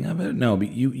beginning of it? No,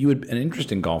 but you had an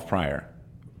interest in golf prior.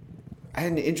 I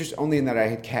had an interest only in that I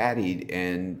had caddied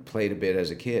and played a bit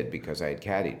as a kid because I had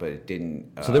caddied, but it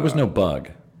didn't. So there was no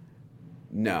bug.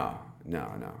 No.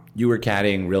 You were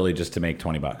caddying really just to make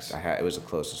 $20. It was the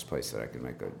closest place that I could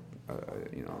make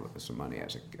some money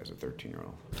as a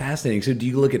 13-year-old. Fascinating. So do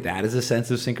you look at that as a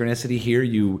sense of synchronicity here?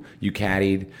 You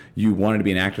caddied, you wanted to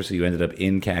be an actor, so you ended up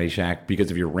in Caddyshack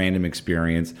because of your random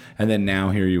experience, and then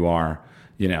now here you are,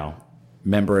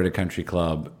 member at a country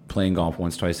club, playing golf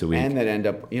once, twice a week. And that end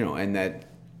up, and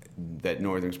that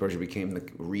Northern Exposure became the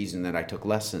reason that I took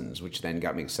lessons, which then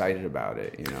got me excited about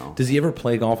it, Does he ever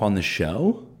play golf on the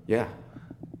show? Yeah.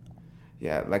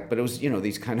 Yeah, but it was,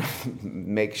 these kind of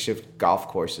makeshift golf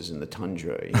courses in the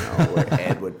tundra, where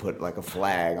Ed would put like a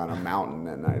flag on a mountain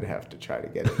and I'd have to try to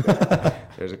get it there.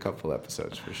 There's a couple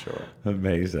episodes for sure.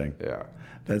 Amazing. Yeah.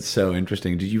 That's so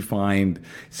interesting. Did you find,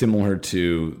 similar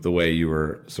to the way you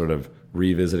were sort of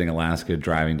revisiting Alaska,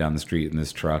 driving down the street in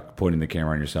this truck, pointing the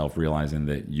camera on yourself, realizing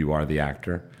that you are the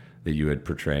actor that you had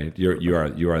portrayed? You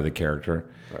are the character.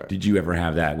 Right. Did you ever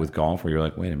have that with golf where you're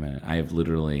like, wait a minute,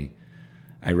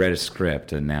 I read a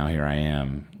script and now here I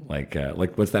am. Like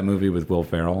what's that movie with Will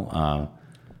Ferrell?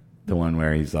 The one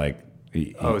where he's like...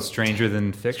 Stranger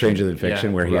Than Fiction? Stranger Than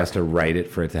Fiction, where he has to write it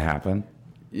for it to happen.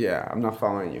 Yeah, I'm not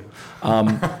following you. I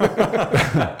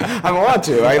want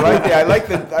to. I like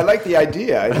the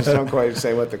idea. I just don't quite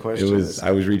say what the question is.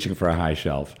 I was reaching for a high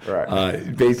shelf.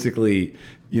 Right. Basically,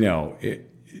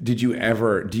 do you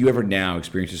ever now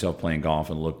experience yourself playing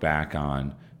golf and look back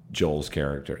on Joel's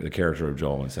character, the character of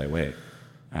Joel, and say, wait,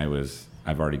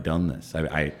 I've already done this.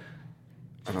 I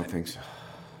don't think so.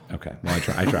 Okay. Well, I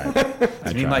tried. Do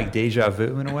you mean like deja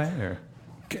vu in a way, or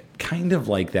kind of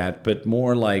like that, but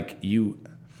more like you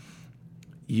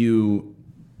gotta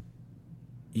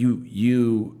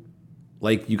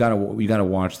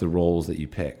watch the roles that you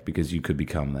pick because you could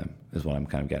become them. Is what I'm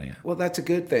kind of getting at. Well, that's a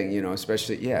good thing,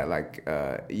 especially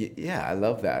I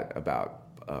love that about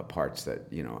parts that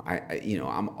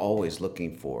I'm always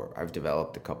looking for. I've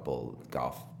developed a couple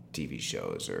golf TV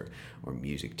shows or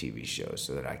music TV shows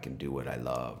so that I can do what I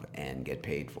love and get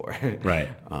paid for it. Right.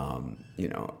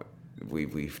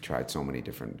 We've tried so many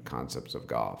different concepts of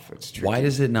golf. It's tricky. Why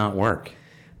does it not work?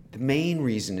 The main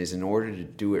reason is in order to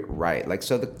do it right.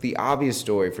 The obvious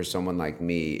story for someone like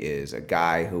me is a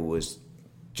guy who was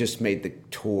just made the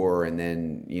tour and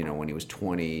then, when he was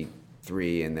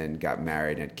 23 and then got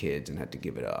married and had kids and had to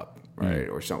give it up, right?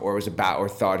 Mm. Or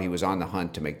thought he was on the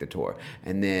hunt to make the tour.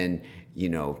 And then,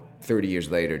 30 years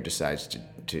later decides to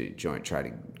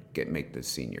make the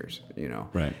seniors,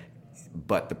 Right.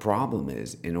 But the problem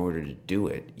is, in order to do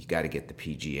it, you got to get the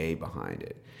PGA behind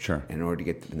it. Sure. In order to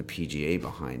get the PGA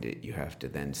behind it, you have to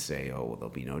then say, there'll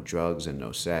be no drugs and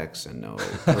no sex and no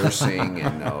cursing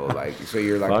and no So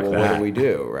you're like, Fuck well, that. what do we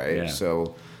do, right? Yeah.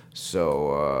 So,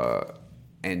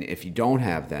 and if you don't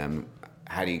have them,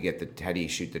 how do you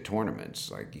shoot the tournaments?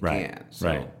 You Right. can't. So,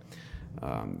 right.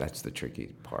 That's the tricky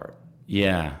part.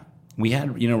 Yeah. We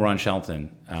had, Ron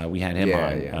Shelton. We had him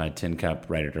on, Yeah. Tin Cup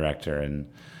writer director, and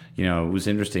it was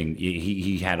interesting.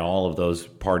 He had all of those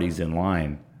parties in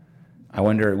line. I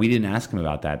wonder. We didn't ask him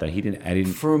about that. Though I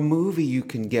didn't. For a movie, you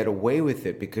can get away with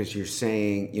it because you're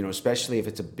saying, especially if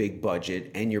it's a big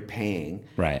budget and you're paying.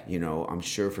 Right. I'm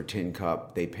sure for Tin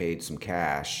Cup they paid some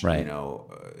cash. Right.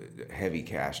 Heavy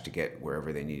cash to get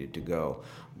wherever they needed to go.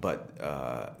 But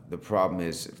the problem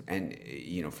is, and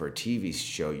for a TV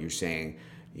show, you're saying,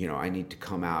 I need to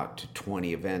come out to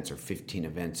 20 events or 15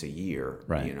 events a year,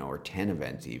 right. Or 10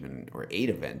 events even, or 8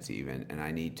 events even, and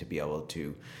I need to be able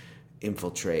to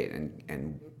infiltrate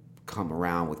and come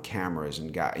around with cameras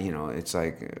and it's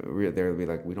like they'll be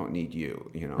like, we don't need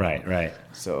you, Right.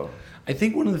 So I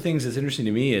think one of the things that's interesting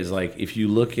to me is if you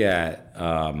look at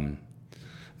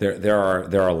there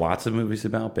are lots of movies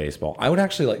about baseball. I would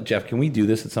actually Jeff. Can we do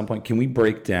this at some point? Can we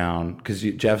break down, because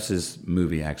Jeff's his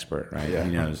movie expert, right? Yeah.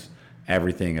 He knows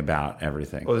everything about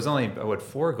everything. Well, there's only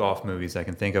 4 golf movies I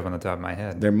can think of on the top of my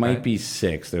head. There might be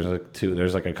 6. There's 2.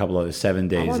 There's a couple of 7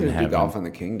 Days I wanted in to do Heaven. Golf in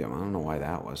the Kingdom. I don't know why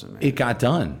that wasn't made. It got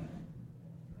done,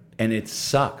 and it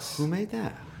sucks. Who made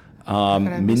that?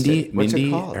 Mindy. What's it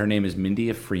called? Her name is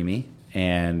Mindy Afremi,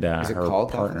 and Is it her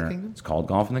called partner. Golf in the Kingdom? It's called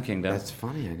Golf in the Kingdom. That's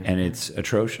funny. And it's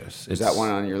atrocious. Is that one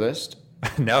on your list?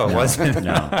 No, it wasn't.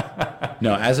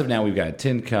 No. As of now, we've got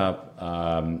Tin Cup,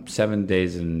 7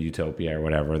 Days in Utopia or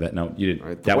whatever. That no, you did.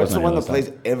 Right. That What's was the one that that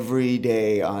plays every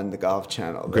day on the Golf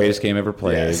Channel? Greatest Game Ever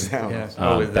Played. Yes, that one.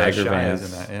 Yeah. With Bagger Shia, Vance.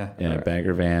 isn't that? Yeah,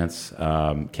 Bagger Vance,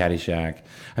 Caddyshack.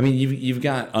 I mean, you've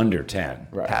got under 10.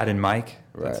 Right. Pat and Mike.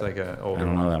 That's Right. like an older I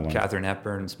don't know that one. Katharine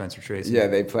Hepburn and Spencer Tracy. Yeah,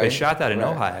 they play. They shot that in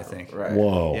Right. Ojai, I think. Right.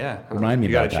 Whoa. Yeah. Remind me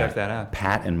You about gotta check that out.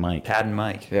 Pat and Mike. Pat and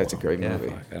Mike. Yeah, it's a great Yeah.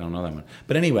 movie. I don't know that one.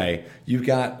 But anyway, you've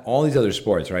got all these other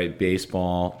sports, right?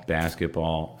 Baseball,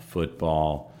 basketball,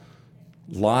 football.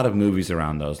 A lot of movies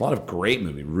around those. A lot of great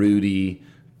movies. Rudy,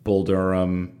 Bull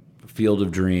Durham, Field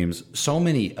of Dreams. So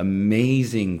many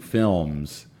amazing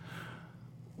films.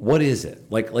 What is it?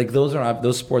 Like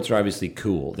those sports are obviously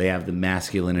cool. They have the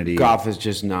masculinity. Golf is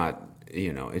just not.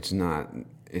 It's not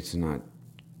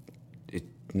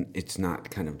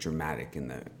kind of dramatic in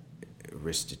the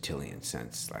Aristotelian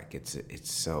sense. Like it's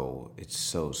so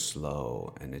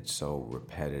slow and it's so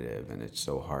repetitive and it's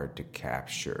so hard to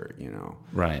capture.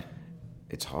 Right.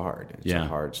 It's hard. It's Yeah. a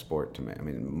hard sport to make. I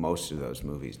mean, most of those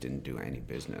movies didn't do any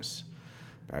business.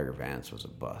 Bagger Vance was a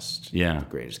bust. Yeah. The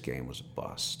Greatest Game was a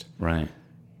bust. Right.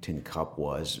 Tin Cup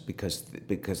was because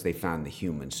they found the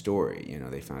human story.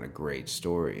 They found a great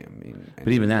story. I mean,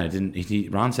 But even that, it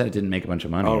didn't. Ron said it didn't make a bunch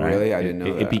of money. Oh, right? really? I didn't know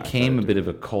It that. I became thought a it bit of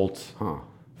a cult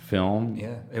film.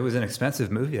 Yeah, it was an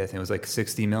expensive movie. I think it was like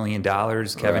 $60 million.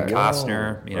 Kevin Right.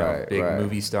 Costner, Right, big right.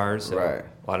 movie stars. So Right.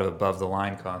 a lot of above the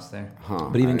line costs there.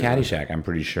 But even Caddyshack, I'm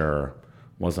pretty sure,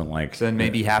 wasn't like. So then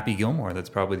maybe Happy Gilmore. That's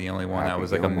probably the only one that Happy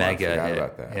was like Gilmore, a I mega forgot hit.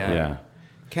 about that. Yeah.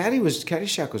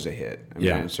 Caddyshack was a hit. I mean,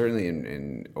 Yeah. and certainly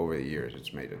in over the years,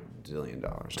 it's made $1 zillion.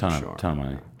 Ton I'm sure. of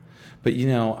money. But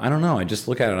I don't know. I just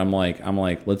look at it. I'm like,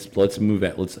 let's move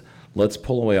it. Let's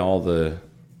pull away all the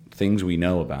things we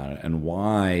know about it, and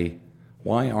why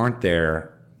aren't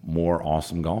there more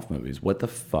awesome golf movies? What the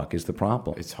fuck is the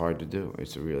problem? It's hard to do.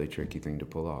 It's a really tricky thing to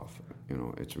pull off.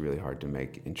 It's really hard to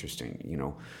make interesting.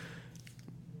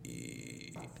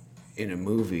 In a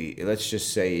movie, let's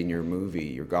just say in your movie,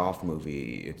 your golf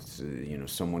movie, it's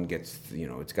someone gets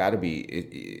it's got to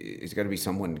be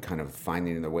someone kind of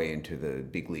finding their way into the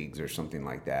big leagues or something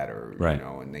like that, or Right.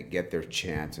 and they get their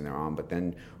chance and they're on. But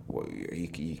then you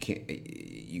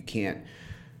can't.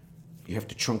 You have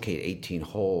to truncate 18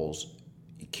 holes.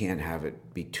 You can't have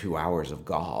it be 2 hours of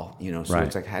golf, So Right.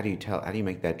 it's like, how do you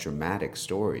make that dramatic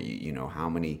story? How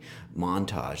many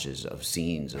montages of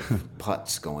scenes of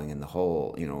putts going in the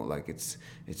hole? Like it's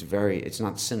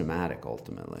not cinematic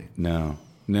ultimately. No.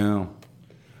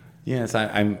 Yes,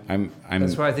 I'm.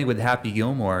 That's why I think with Happy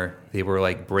Gilmore, they were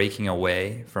like breaking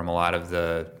away from a lot of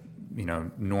the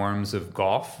norms of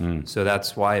golf. So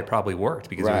that's why it probably worked,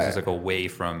 because it was just Right. like away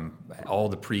from all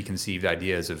the preconceived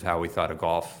ideas of how we thought a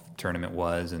golf tournament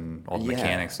was and all the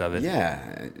mechanics of it. Yeah,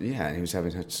 and he was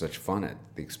having such fun at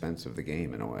the expense of the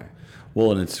game in a way.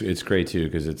 Well, and it's great too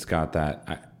because it's got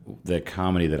that the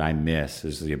comedy that I miss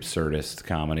is the absurdist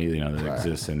comedy that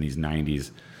exists in these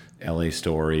 '90s, L.A.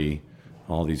 Story,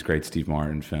 all these great Steve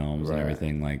Martin films and Right.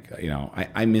 everything. Like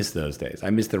I miss those days.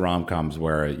 I miss the rom-coms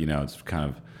where it's kind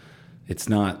of it's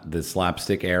not the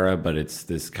slapstick era, but it's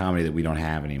this comedy that we don't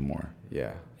have anymore.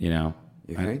 Yeah. You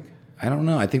think? I don't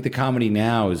know. I think the comedy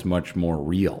now is much more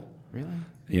real.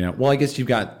 Really? Well, I guess you've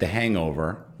got The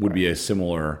Hangover would be a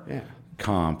similar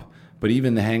comp, but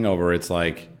even The Hangover, it's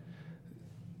like,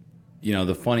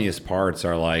 the funniest parts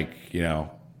are like,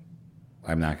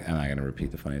 I'm not going to repeat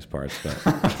the funniest parts, but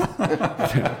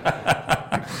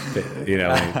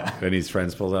when his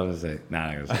friends pulls up and say,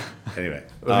 anyway.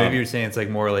 Well, maybe you're saying it's like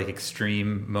more like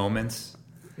extreme moments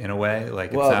in a way. Like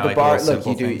it's Well, not the like bar. little Look,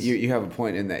 simple you do. things. You have a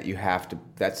point in that you have to.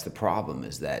 That's the problem.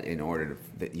 Is that in order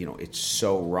to, it's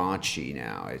so raunchy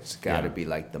now. It's got to be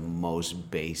like the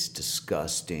most base,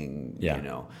 disgusting.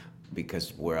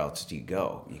 Because where else do you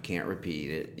go? You can't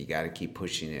repeat it. You got to keep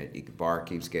pushing it. The bar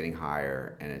keeps getting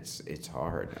higher, and it's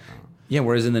hard. Yeah,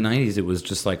 whereas in the 90s, it was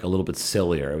just like a little bit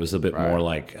sillier. It was a bit more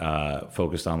like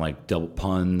focused on like double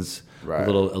puns, a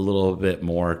little bit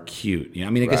more cute. I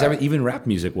mean, I guess even rap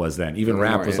music was then. Even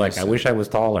rap was like, I wish I was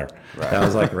taller. That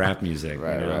was like rap music.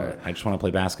 I just want to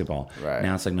play basketball.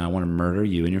 Now it's like, no, I want to murder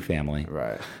you and your family.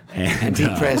 And be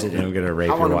president. I'm going to rape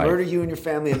I your want to wife. murder you and your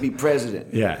family and be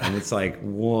president. Yeah, and it's like,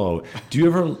 whoa. Do you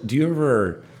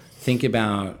ever think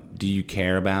about? Do you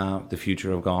care about the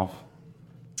future of golf?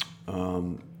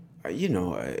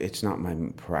 It's not my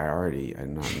priority.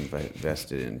 I'm not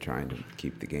invested in trying to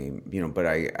keep the game. But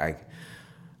I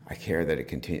care that it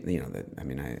continues.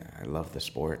 I love the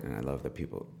sport and I love that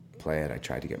people play it. I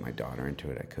tried to get my daughter into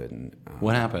it. I couldn't.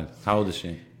 What happened? How old is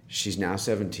she? She's now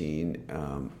 17.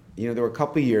 There were a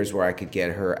couple of years where I could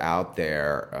get her out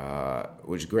there,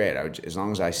 which was great. As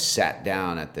long as I sat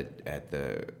down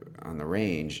on the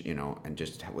range, and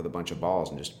just with a bunch of balls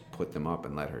and just put them up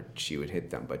and she would hit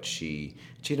them. But she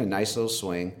had a nice little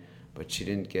swing, but she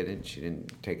didn't get it. She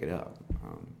didn't take it up,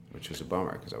 which was a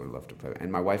bummer because I would love to play.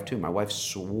 And my wife too. My wife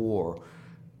swore.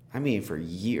 I mean, for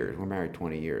years, we're married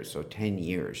 20 years, so 10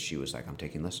 years, she was like, I'm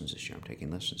taking lessons this year, I'm taking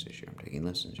lessons this year, I'm taking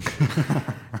lessons this year.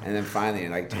 And then finally,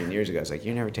 like 10 years ago, I was like,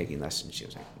 you're never taking lessons? She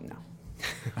was like, no.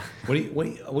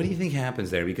 What do you think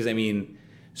happens there? Because, I mean,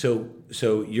 so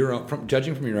you're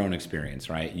judging from your own experience,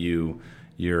 right? You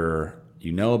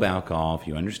know about golf,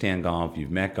 you understand golf,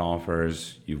 you've met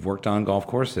golfers, you've worked on golf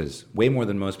courses, way more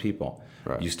than most people.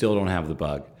 Right. You still don't have the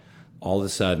bug. All of a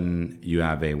sudden, you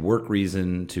have a work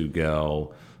reason to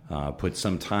go put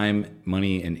some time,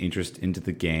 money, and interest into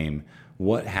the game.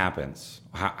 What happens?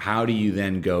 How do you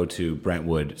then go to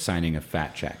Brentwood signing a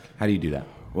fat check? How do you do that?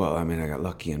 Well, I mean, I got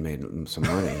lucky and made some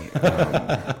money.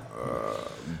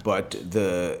 But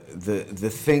the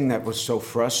thing that was so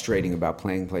frustrating about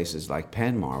playing places like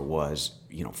Penmar was,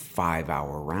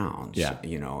 5-hour rounds,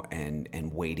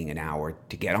 and waiting an hour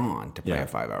to get on to play a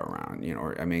 5-hour round,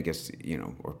 or I mean, I guess,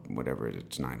 or whatever,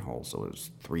 it's 9 holes, so it was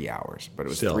 3 hours, but it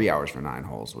was Still. 3 hours for 9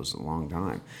 holes was a long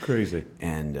time. Crazy.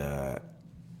 And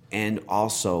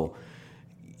also,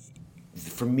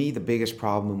 for me, the biggest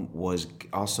problem was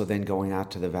also then going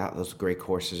out to those great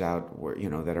courses out where,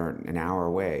 that are an hour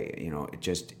away.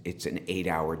 It's an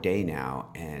 8-hour day now,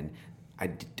 and I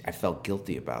felt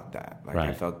guilty about that. Like, right.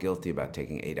 I felt guilty about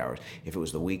taking 8 hours. If it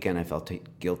was the weekend, I felt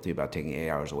guilty about taking 8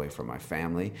 hours away from my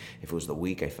family. If it was the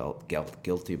week, I felt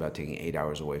guilty about taking 8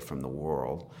 hours away from the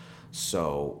world.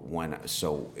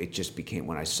 So it just became,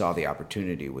 when I saw the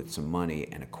opportunity with some money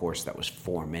and a course that was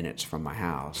 4 minutes from my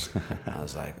house, I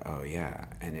was like, oh yeah.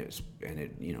 And it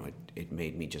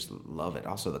made me just love it.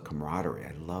 Also the camaraderie.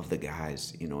 I love the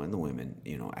guys, and the women,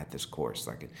 at this course.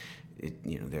 Like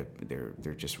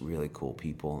they're just really cool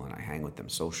people, and I hang with them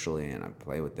socially, and I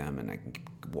play with them, and I can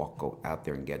go out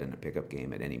there and get in a pickup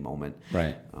game at any moment.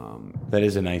 Right. That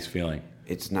is a nice feeling.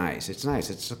 It's nice.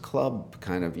 It's a club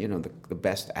kind of, the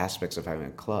best aspects of having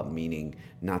a club, meaning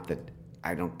not that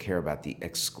I don't care about the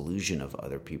exclusion of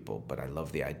other people, but I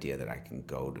love the idea that I can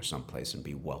go to some place and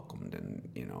be welcomed and,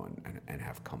 and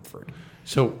have comfort.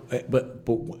 So, but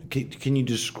can you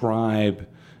describe,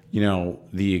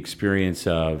 the experience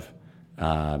of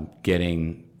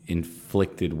getting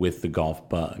inflicted with the golf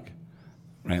bug,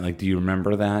 right? Like, do you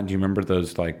remember that? Do you remember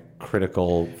those, like,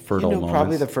 critical, fertile moments?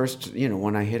 Probably the first,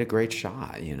 when I hit a great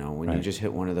shot, when right. you just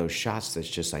hit one of those shots that's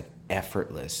just like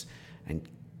effortless and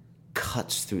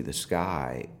cuts through the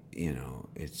sky,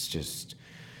 it's just,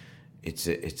 it's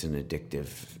an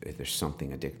addictive, there's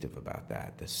something addictive about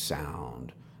that. The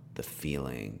sound, the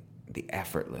feeling, the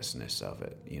effortlessness of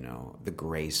it, the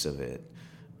grace of it,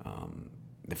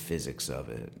 the physics of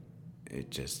it.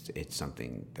 It's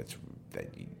something that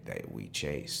we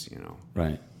chase,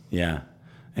 Right. Yeah.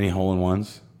 Any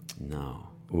hole-in-ones? No.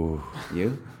 Ooh.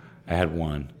 You? I had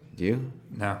one. You?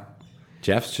 No.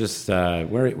 Jeff's just,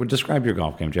 describe your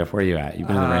golf game, Jeff. Where are you at? You've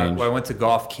been in the range? Well, I went to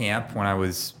golf camp when I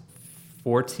was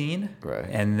 14. Right.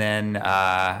 And then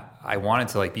I wanted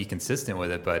to be consistent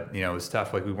with it, but it was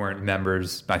tough. Like, we weren't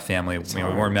members, my family, we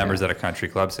weren't members at a country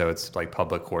club, so it's like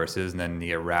public courses, and then you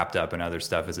get wrapped up in other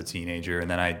stuff as a teenager. And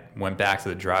then I went back to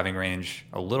the driving range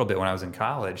a little bit when I was in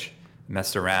college,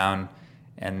 messed around,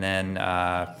 and then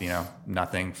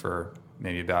nothing for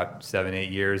maybe about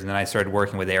 7-8 years. And then I started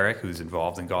working with Eric, who's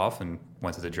involved in golf, and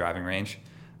went to the driving range.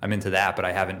 I'm into that, but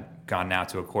I haven't gone out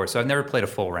to a course. So I've never played a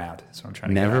full round. So I'm trying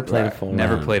to Never played a full round.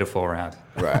 Never played a full round.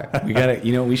 Right. We got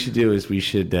to, what we should do is we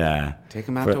should take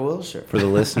them out to Wilshire. For the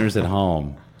listeners at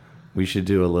home, we should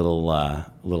do a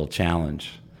little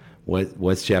challenge.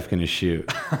 What's Jeff going to shoot?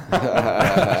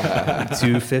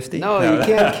 250? No, you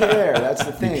can't care. That's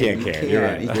the thing. You can't care. You're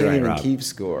right. You You're can't right, even Rob. keep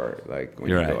score when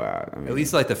You're you right. go out. I mean, At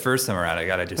least the first time around, I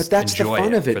got to just but that's the enjoy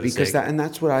fun of for it, the because sake.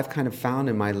 that's what I've kind of found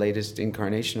in my latest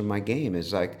incarnation of my game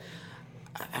is like,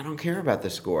 I don't care about the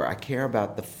score. I care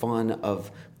about the fun of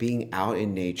being out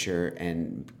in nature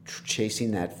and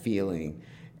chasing that feeling,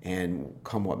 and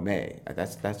come what may.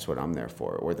 That's what I'm there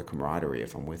for, or the camaraderie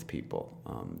if I'm with people,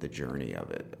 the journey of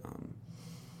it.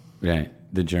 Right,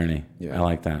 the journey. Yeah. I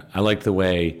like that. I like the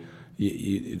way,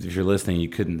 if you're listening, you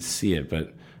couldn't see it,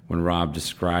 but when Rob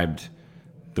described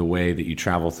the way that you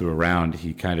travel through a round,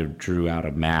 he kind of drew out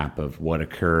a map of what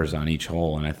occurs on each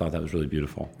hole, and I thought that was really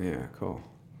beautiful. Yeah, cool.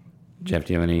 Jeff,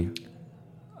 do you have any?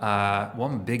 Well,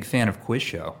 I'm a big fan of Quiz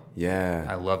Show. Yeah.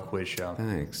 I love Quiz Show.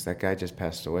 Thanks. That guy just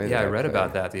passed away. Yeah, I read played.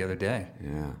 about that the other day.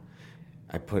 Yeah.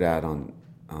 I put out on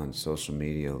social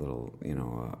media a little,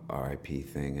 RIP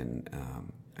thing, and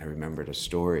I remembered a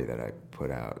story that I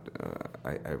put out.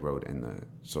 I wrote in the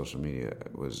social media.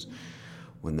 It was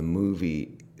when the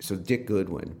movie. So Dick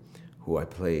Goodwin, who I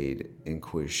played in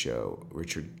Quiz Show,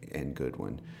 Richard N.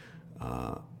 Goodwin,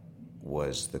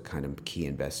 was the kind of key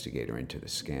investigator into the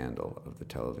scandal of the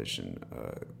television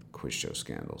quiz show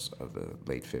scandals of the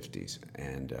late 50s.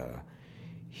 And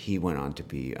he went on to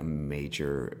be a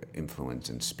major influence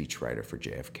and speechwriter for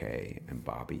JFK and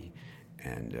Bobby.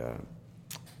 And,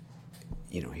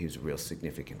 he was a real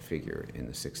significant figure in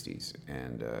the 60s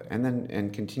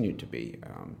and continued to be.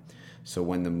 So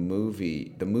when the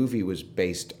movie was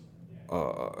based,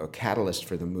 a catalyst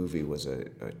for the movie was a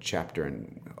chapter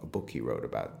in a book he wrote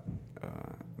about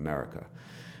America,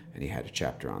 and he had a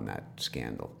chapter on that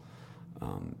scandal.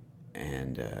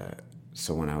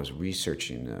 So when I was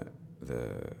researching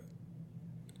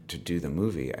to do the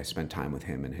movie, I spent time with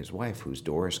him and his wife, who's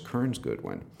Doris Kearns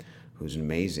Goodwin, who's an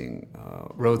amazing.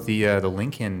 Wrote the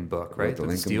Lincoln book, right? The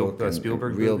Lincoln book, the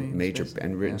Spielberg real movie, major,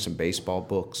 and written some baseball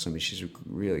books. I mean, she's a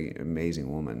really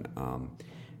amazing woman.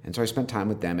 And so I spent time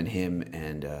with them and him.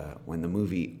 And when the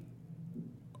movie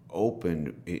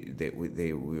opened,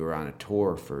 we were on a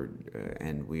tour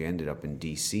and we ended up in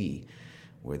D.C.,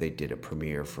 where they did a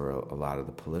premiere for a lot of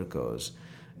the politicos.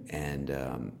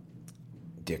 And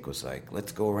Dick was like,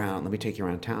 let's go around, let me take you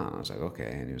around town. I was like, okay.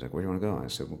 And he was like, where do you want to go? I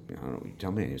said, well, I don't know, you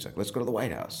tell me. And he was like, let's go to the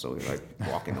White House. So we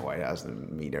walk in the White House and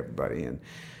meet everybody.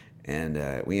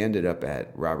 And we ended up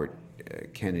at Robert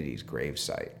Kennedy's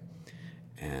gravesite.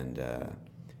 And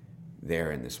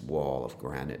there in this wall of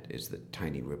granite is the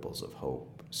Tiny Ripples of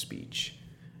Hope speech.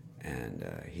 And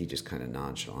he just kind of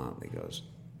nonchalantly goes,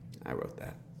 I wrote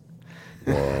that.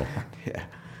 Whoa. Yeah.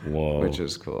 Whoa. Which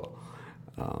was cool.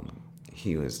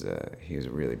 He was a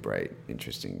really bright,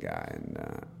 interesting guy, and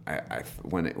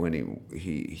when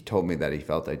he told me that he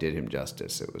felt I did him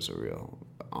justice, it was a real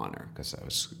honor because I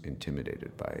was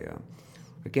intimidated by.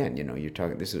 Again, you're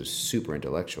talking. This is super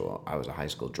intellectual. I was a high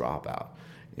school dropout,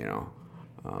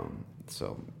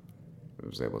 so I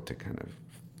was able to kind of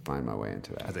find my way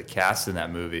into that. The cast in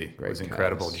that movie was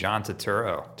incredible. Cast. John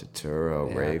Turturro,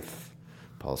 yeah. Rafe.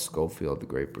 Paul Scofield, the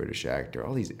great British actor.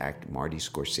 All these Marty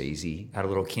Scorsese. Had a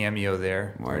little cameo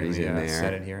there. Marty's in there.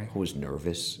 Senate hearing. Who was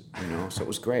nervous, So it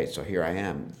was great. So here I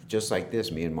am, just like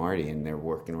this, me and Marty, and they're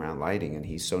working around lighting, and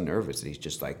he's so nervous that he's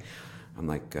just like, I'm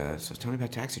like, so tell me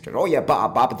about Taxi Driver. Oh yeah,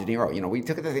 Bob De Niro. We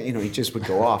took the thing. He just would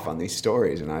go off on these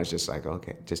stories, and I was just like,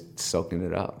 okay, just soaking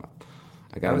it up.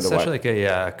 I got it was such like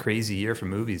a crazy year for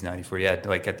movies, 94. Yeah,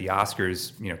 like at the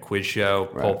Oscars, Quiz Show,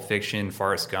 right. Pulp Fiction,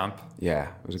 Forrest Gump. Yeah,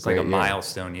 it was like a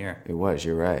milestone year. It was,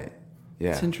 you're right. Yeah.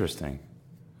 It's interesting.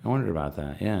 I wondered about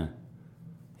that, yeah.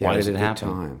 Why did it happen?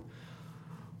 Time.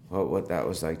 Well, that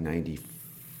was like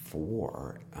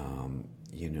 94.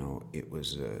 It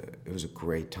was a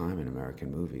great time in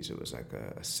American movies. It was like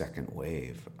a second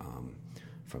wave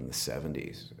from the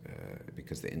 70s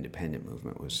because the independent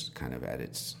movement was kind of at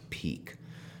its peak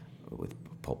with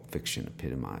Pulp Fiction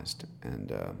epitomized,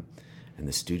 and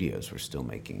the studios were still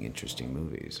making interesting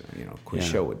movies. Quiz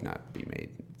Show would not be made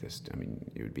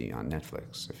it would be on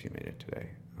Netflix if you made it today.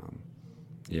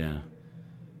 Yeah,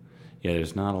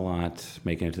 there's not a lot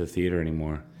making it to the theater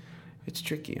anymore. It's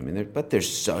tricky. But there's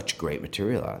such great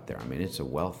material out there. It's a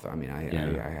wealth. I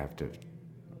have to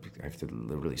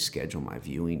literally schedule my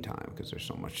viewing time because there's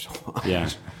so much to watch. Yeah,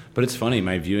 but it's funny.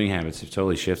 My viewing habits have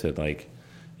totally shifted. Like,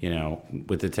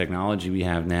 with the technology we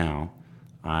have now,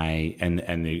 and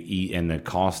the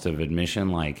cost of admission.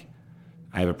 Like,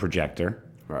 I have a projector.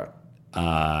 Right.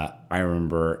 I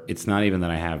remember it's not even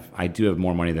that I do have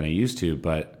more money than I used to,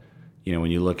 but when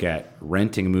you look at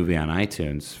renting a movie on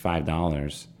iTunes,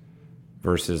 $5.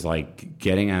 Versus like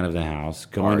getting out of the house,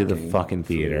 going to the fucking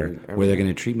theater where they're going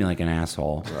to treat me like an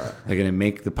asshole. Right. They're going to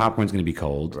make the popcorn's going to be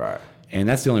cold. Right. And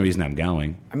that's the only reason I'm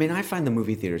going. I find the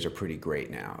movie theaters are pretty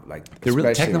great now. Like they're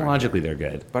really technologically they're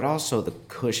good, but also the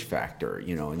cush factor, and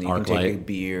you Arc can take light. a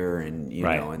beer and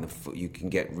and you can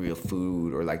get real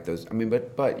food or like those.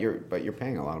 But you're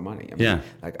paying a lot of money.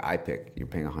 Like iPick, you're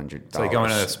paying $100. It's like going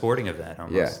to a sporting event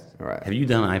almost. Yeah, right. Have you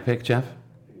done iPick, Jeff?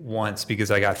 Once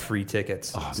because I got free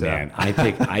tickets. Oh man,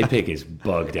 iPick is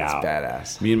bugged out.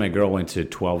 It's badass. Me and my girl went to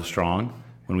 12 Strong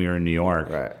when we were in New York.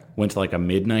 Right. Went to like a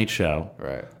midnight show.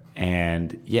 Right.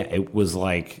 And it was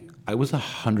like it was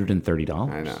 $130.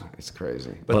 I know, it's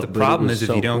crazy. But the problem is if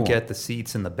you don't get the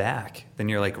seats in the back, then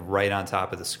you're like right on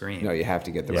top of the screen. No, you have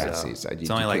to get the right seats. It's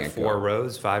only like 4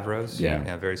 rows, 5 rows.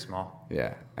 Yeah, very small.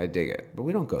 Yeah, I dig it, but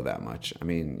we don't go that much.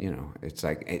 It's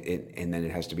like and then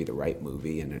it has to be the right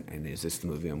movie, and is this the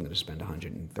movie I'm going to spend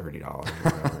 $130 or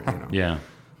whatever? Yeah.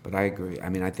 But I agree.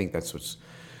 I think that's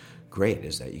great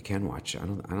is that you can watch. I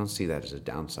don't see that as a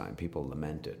downside. People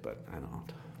lament it, but I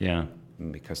don't. Yeah.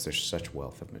 Because there's such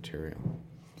wealth of material.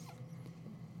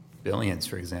 Billions,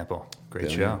 for example. Great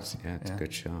Billions. show. Yeah, it's a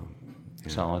good show. Yeah.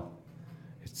 Solid.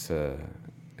 It's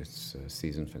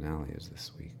season finale is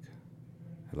this week.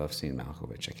 I love seeing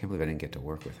Malkovich. I can't believe I didn't get to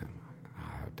work with him.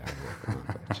 I would die to work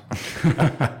with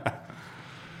Malkovich.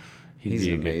 He's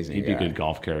an amazing He'd be a guy. good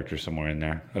golf character somewhere in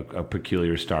there. A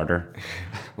peculiar starter.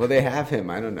 Well, they have him.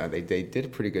 I don't know. They did a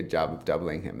pretty good job of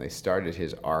doubling him. They started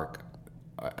his arc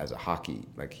as a hockey,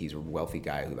 like he's a wealthy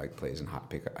guy who like plays in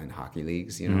hockey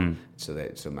leagues, you know. So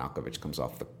Malkovich comes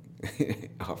off the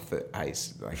off the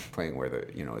ice, like playing where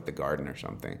at the Garden or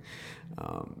something.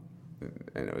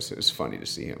 And it was funny to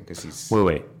see him because he's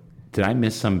Wait. Did I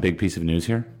miss some big piece of news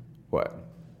here? what?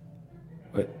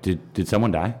 Did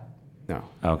someone die? No.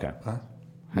 Okay. Huh?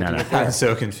 No. I'm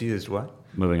so confused. What?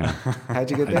 Moving on. How'd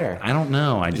you get there? I don't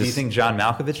know. Do you think John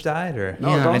Malkovich died, or? No,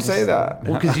 Yeah, don't say that.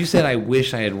 Well, because you said I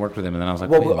wish I had worked with him, and then I was like,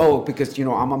 Well, wait, because I'm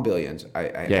on Billions.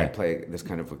 I Yeah. play this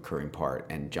kind of recurring part,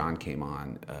 and John came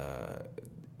on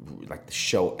like the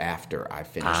show after I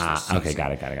finished the season. okay,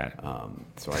 got it.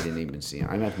 So I didn't even see him.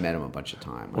 I met him a bunch of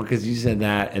times. Well, because you said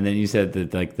that, and then you said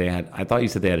that like they had. I thought you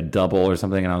said they had a double or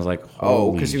something, and I was like,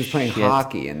 Oh, because he was playing shit.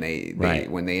 hockey, and they Right.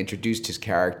 when they introduced his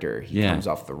character, he Yeah. comes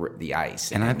off the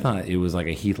ice. And I thought it was like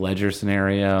a Heath Ledger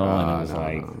scenario, and it was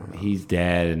like he's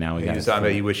dead, and now we He got. was talking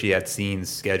about you wish he had scenes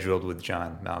scheduled with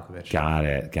John Malkovich. Got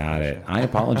it. I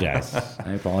apologize.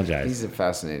 He's a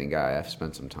fascinating guy. I've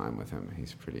spent some time with him.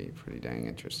 He's pretty dang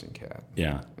interesting cat.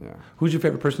 Yeah. Yeah. Who's your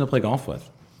favorite person to play golf with?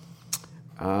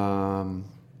 I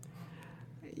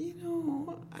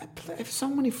have so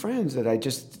many friends that I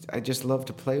just love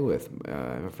to play with. I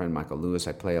have a friend, Michael Lewis,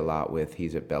 I play a lot with.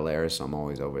 He's at Bel Air, so I'm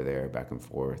always over there, back and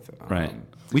forth. Right.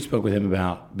 We spoke with him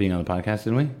about being on the podcast,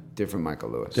 didn't we? Different Michael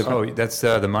Lewis. Oh, that's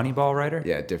the Moneyball writer?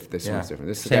 Yeah, this Yeah. one's different.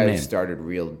 This is the Same guy name. that started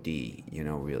Real D,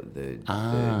 the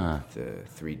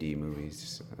 3D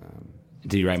movies.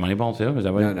 Did you write Moneyball too? Is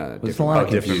that what? No, There's different- a lot of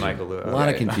different confusion. Michael Lewis. A lot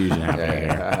of confusion happening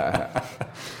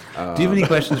here. Do you have any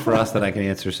questions for us that I can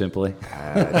answer simply?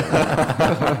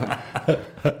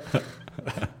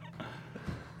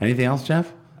 Anything else,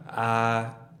 Jeff?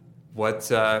 What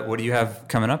do you have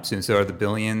coming up soon? So are the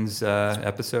Billions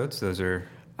episodes?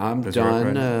 I'm those are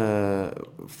done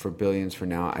right? for Billions for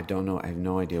now. I don't know. I have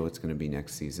no idea what's going to be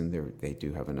next season. They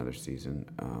do have another season.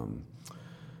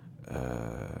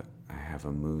 I have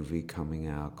a movie coming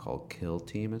out called Kill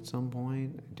Team at some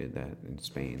point. I did that in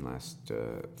Spain last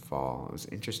fall. It was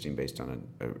interesting, based on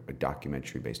a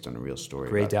documentary based on a real story.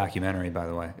 Great about- documentary, by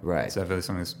the way. Right. It's definitely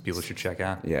something that people should check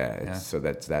out. Yeah, so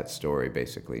that's that story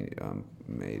basically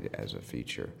made as a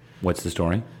feature. What's the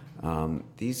story?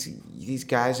 These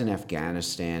guys in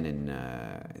Afghanistan in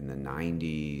the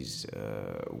 90s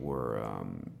were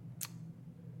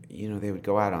they would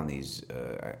go out on these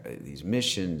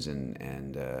missions and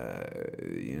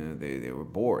they were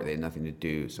bored. They had nothing to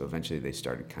do, so eventually they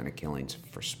started kind of killing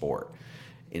for sport,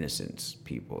 innocent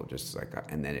people, just like.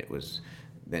 And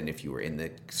then if you were in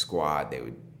the squad, they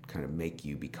would kind of make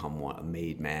you become a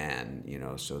made man,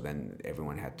 so then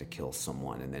everyone had to kill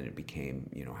someone, and then it became,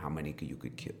 how many you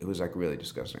could kill. It was like really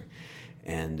disgusting,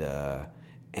 and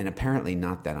apparently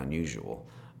not that unusual.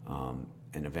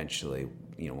 And eventually,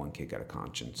 one kid got a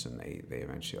conscience, and they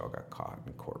eventually all got caught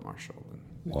and court-martialed, and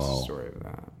it's Whoa. the story of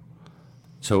that.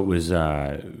 So it was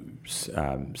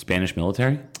Spanish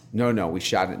military? No, we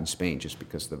shot it in Spain just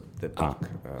because the book.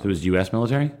 So it was U.S.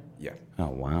 military? Yeah. Oh,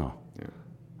 wow. Yeah.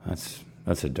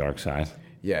 That's a dark side.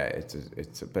 Yeah,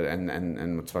 but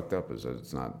what's fucked up is that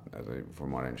it's not,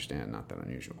 from what I understand, not that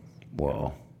unusual.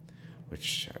 Whoa.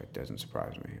 Which doesn't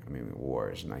surprise me. I mean,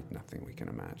 war is like nothing we can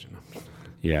imagine.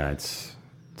 Yeah, it's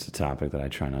a topic that I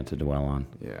try not to dwell on.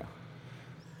 Yeah.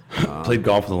 Played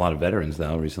golf with a lot of veterans,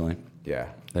 though, recently. Yeah,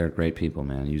 They're great people,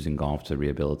 man, using golf to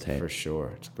rehabilitate. for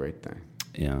sure. It's a great thing.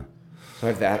 Yeah. So I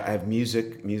have that. I have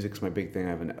music. Music's my big thing. I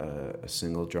have a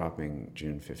single dropping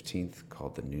June 15th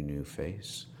called The New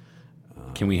Face.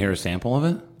 Can we hear a sample of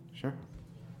it? Sure.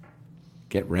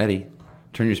 Get ready.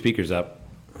 Turn your speakers up.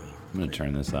 I'm going to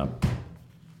turn this up.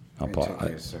 I'll It took me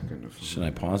a second. Should I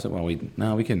pause it while we...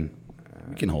 No, we can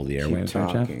hold the Keep airwaves, right,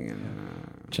 Jeff? talking and,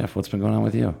 Jeff, what's been going on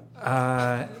with you?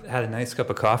 Had a nice cup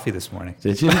of coffee this morning.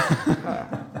 Did you?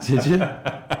 Did you?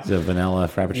 Is it a vanilla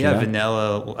frappuccino?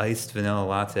 Yeah, iced vanilla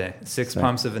latte. 6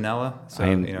 pumps of vanilla, so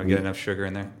get enough sugar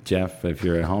in there. Jeff, if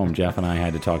you're at home, Jeff and I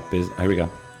had to talk business. Here we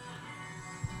go.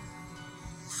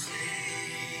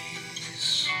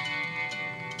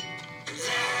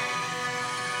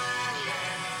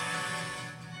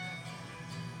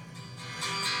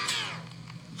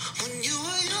 When you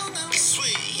were young and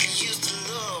sweet, you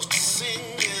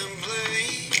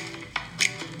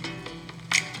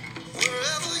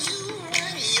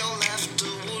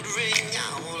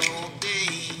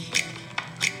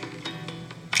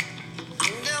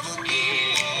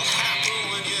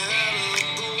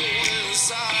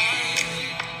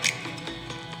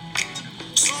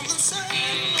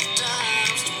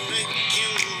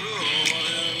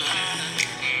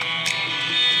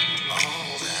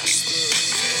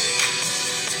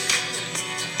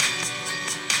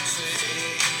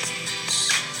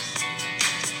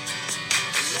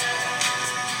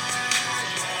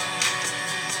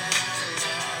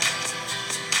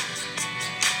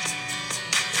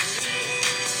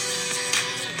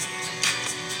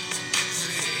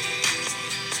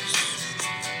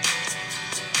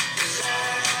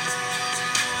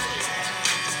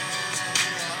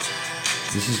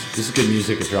This is good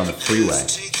music if you're on the freeway.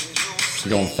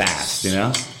 You're going fast, you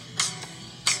know?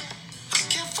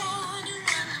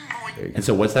 And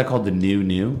so what's that called? The new?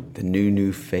 The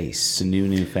New Face. The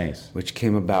new face. Which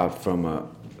came about from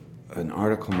an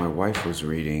article my wife was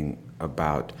reading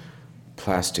about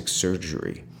plastic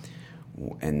surgery.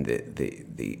 And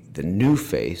the new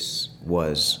face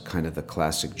was kind of the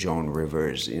classic Joan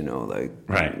Rivers, you know, like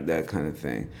right. that kind of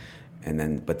thing. And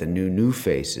then, but the new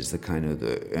face is the kind of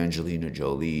the Angelina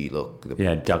Jolie look.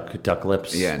 Duck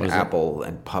lips. Yeah, and apple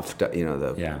and puffed up, you know,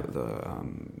 the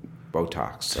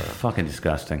Botox. Fucking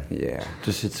disgusting. Yeah.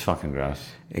 It's fucking gross.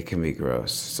 It can be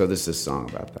gross. So this is a song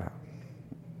about that.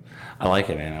 I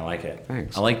like it, man. I like it.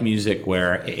 Thanks. I like music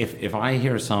where if I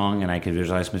hear a song and I can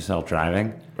visualize myself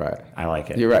driving, right? I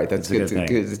like it. You're right. That's it's good.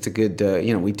 It's a good.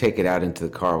 You know, we take it out into the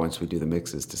car once we do the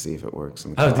mixes to see if it works.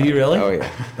 In the car. Do you really? Oh yeah.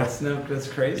 That's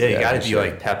crazy. Yeah, you got to be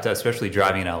like pepped up, especially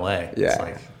driving in LA. Yeah. It's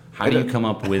like, how do you come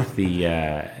up with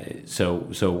the? So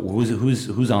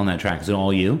who's on that track? Is it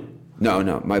all you?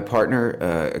 No. My partner,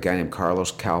 a guy named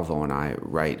Carlos Calvo, and I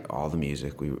write all the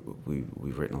music. We've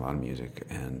written a lot of music,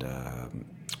 and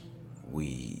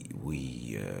we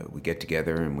get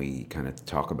together and we kind of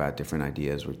talk about different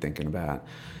ideas we're thinking about,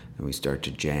 and we start to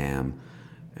jam,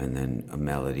 and then a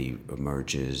melody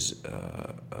emerges,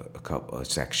 a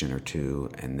section or two,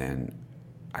 and then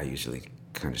I usually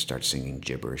kind of start singing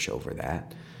gibberish over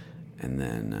that, and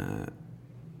then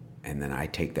I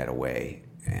take that away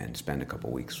and spend a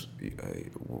couple weeks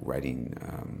writing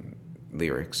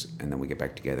lyrics, and then we get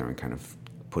back together and kind of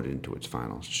put it into its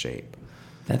final shape.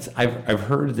 I've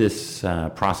heard this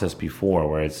process before,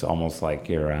 where it's almost like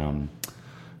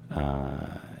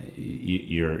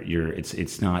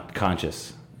it's not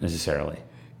conscious necessarily.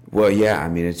 Well, yeah, I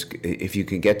mean, it's if you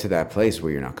can get to that place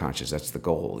where you're not conscious, that's the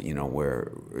goal, you know,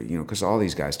 where, you know, because all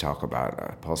these guys talk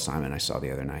about Paul Simon. I saw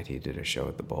the other night, he did a show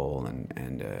at the Bowl,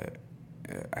 and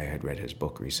I had read his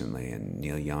book recently, and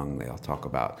Neil Young, they all talk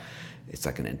about it's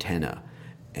like an antenna,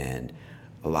 and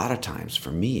a lot of times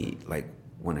for me, like,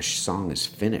 when a song is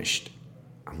finished,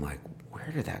 I'm like, where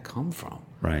did that come from?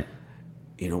 Right.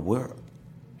 You know,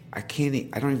 I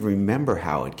don't even remember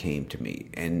how it came to me.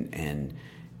 And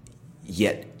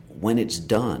yet, when it's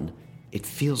done, it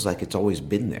feels like it's always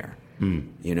been there.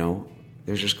 You know,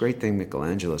 there's this great thing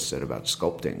Michelangelo said about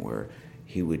sculpting, where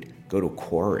he would go to a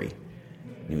quarry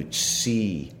and he would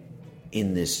see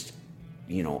in this,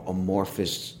 you know,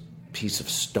 amorphous piece of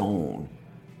stone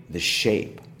the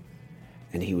shape.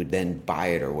 And he would then buy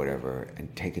it or whatever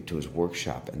and take it to his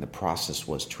workshop. And the process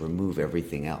was to remove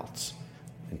everything else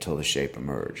until the shape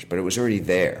emerged. But it was already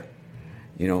there,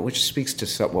 you know, which speaks to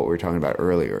what we were talking about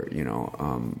earlier, you know,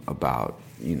 about,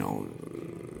 you know,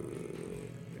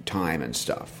 time and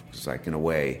stuff. It's like, in a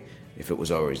way, if it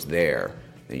was always there,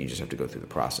 then you just have to go through the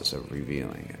process of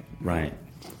revealing it. Right.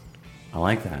 I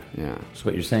like that. Yeah. So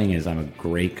what you're saying is I'm a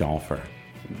great golfer.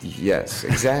 Yes,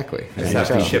 exactly. I just have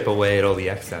to chip away at all the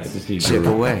excess. Chip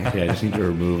away. Yeah, I just need to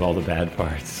remove all the bad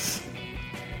parts.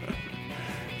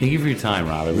 Thank you for your time,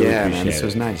 Rob. I really appreciate man, this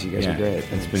was nice. You guys are great.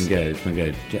 It's been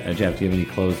good. Jeff, do you have any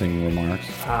closing remarks?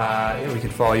 Yeah, we can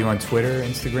follow you on Twitter,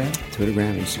 Instagram,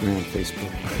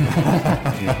 Facebook.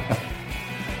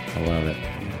 I love it.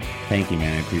 Thank you,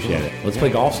 man. I appreciate it. Let's play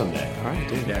golf someday. All right,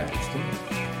 dude. Yeah, let's do it.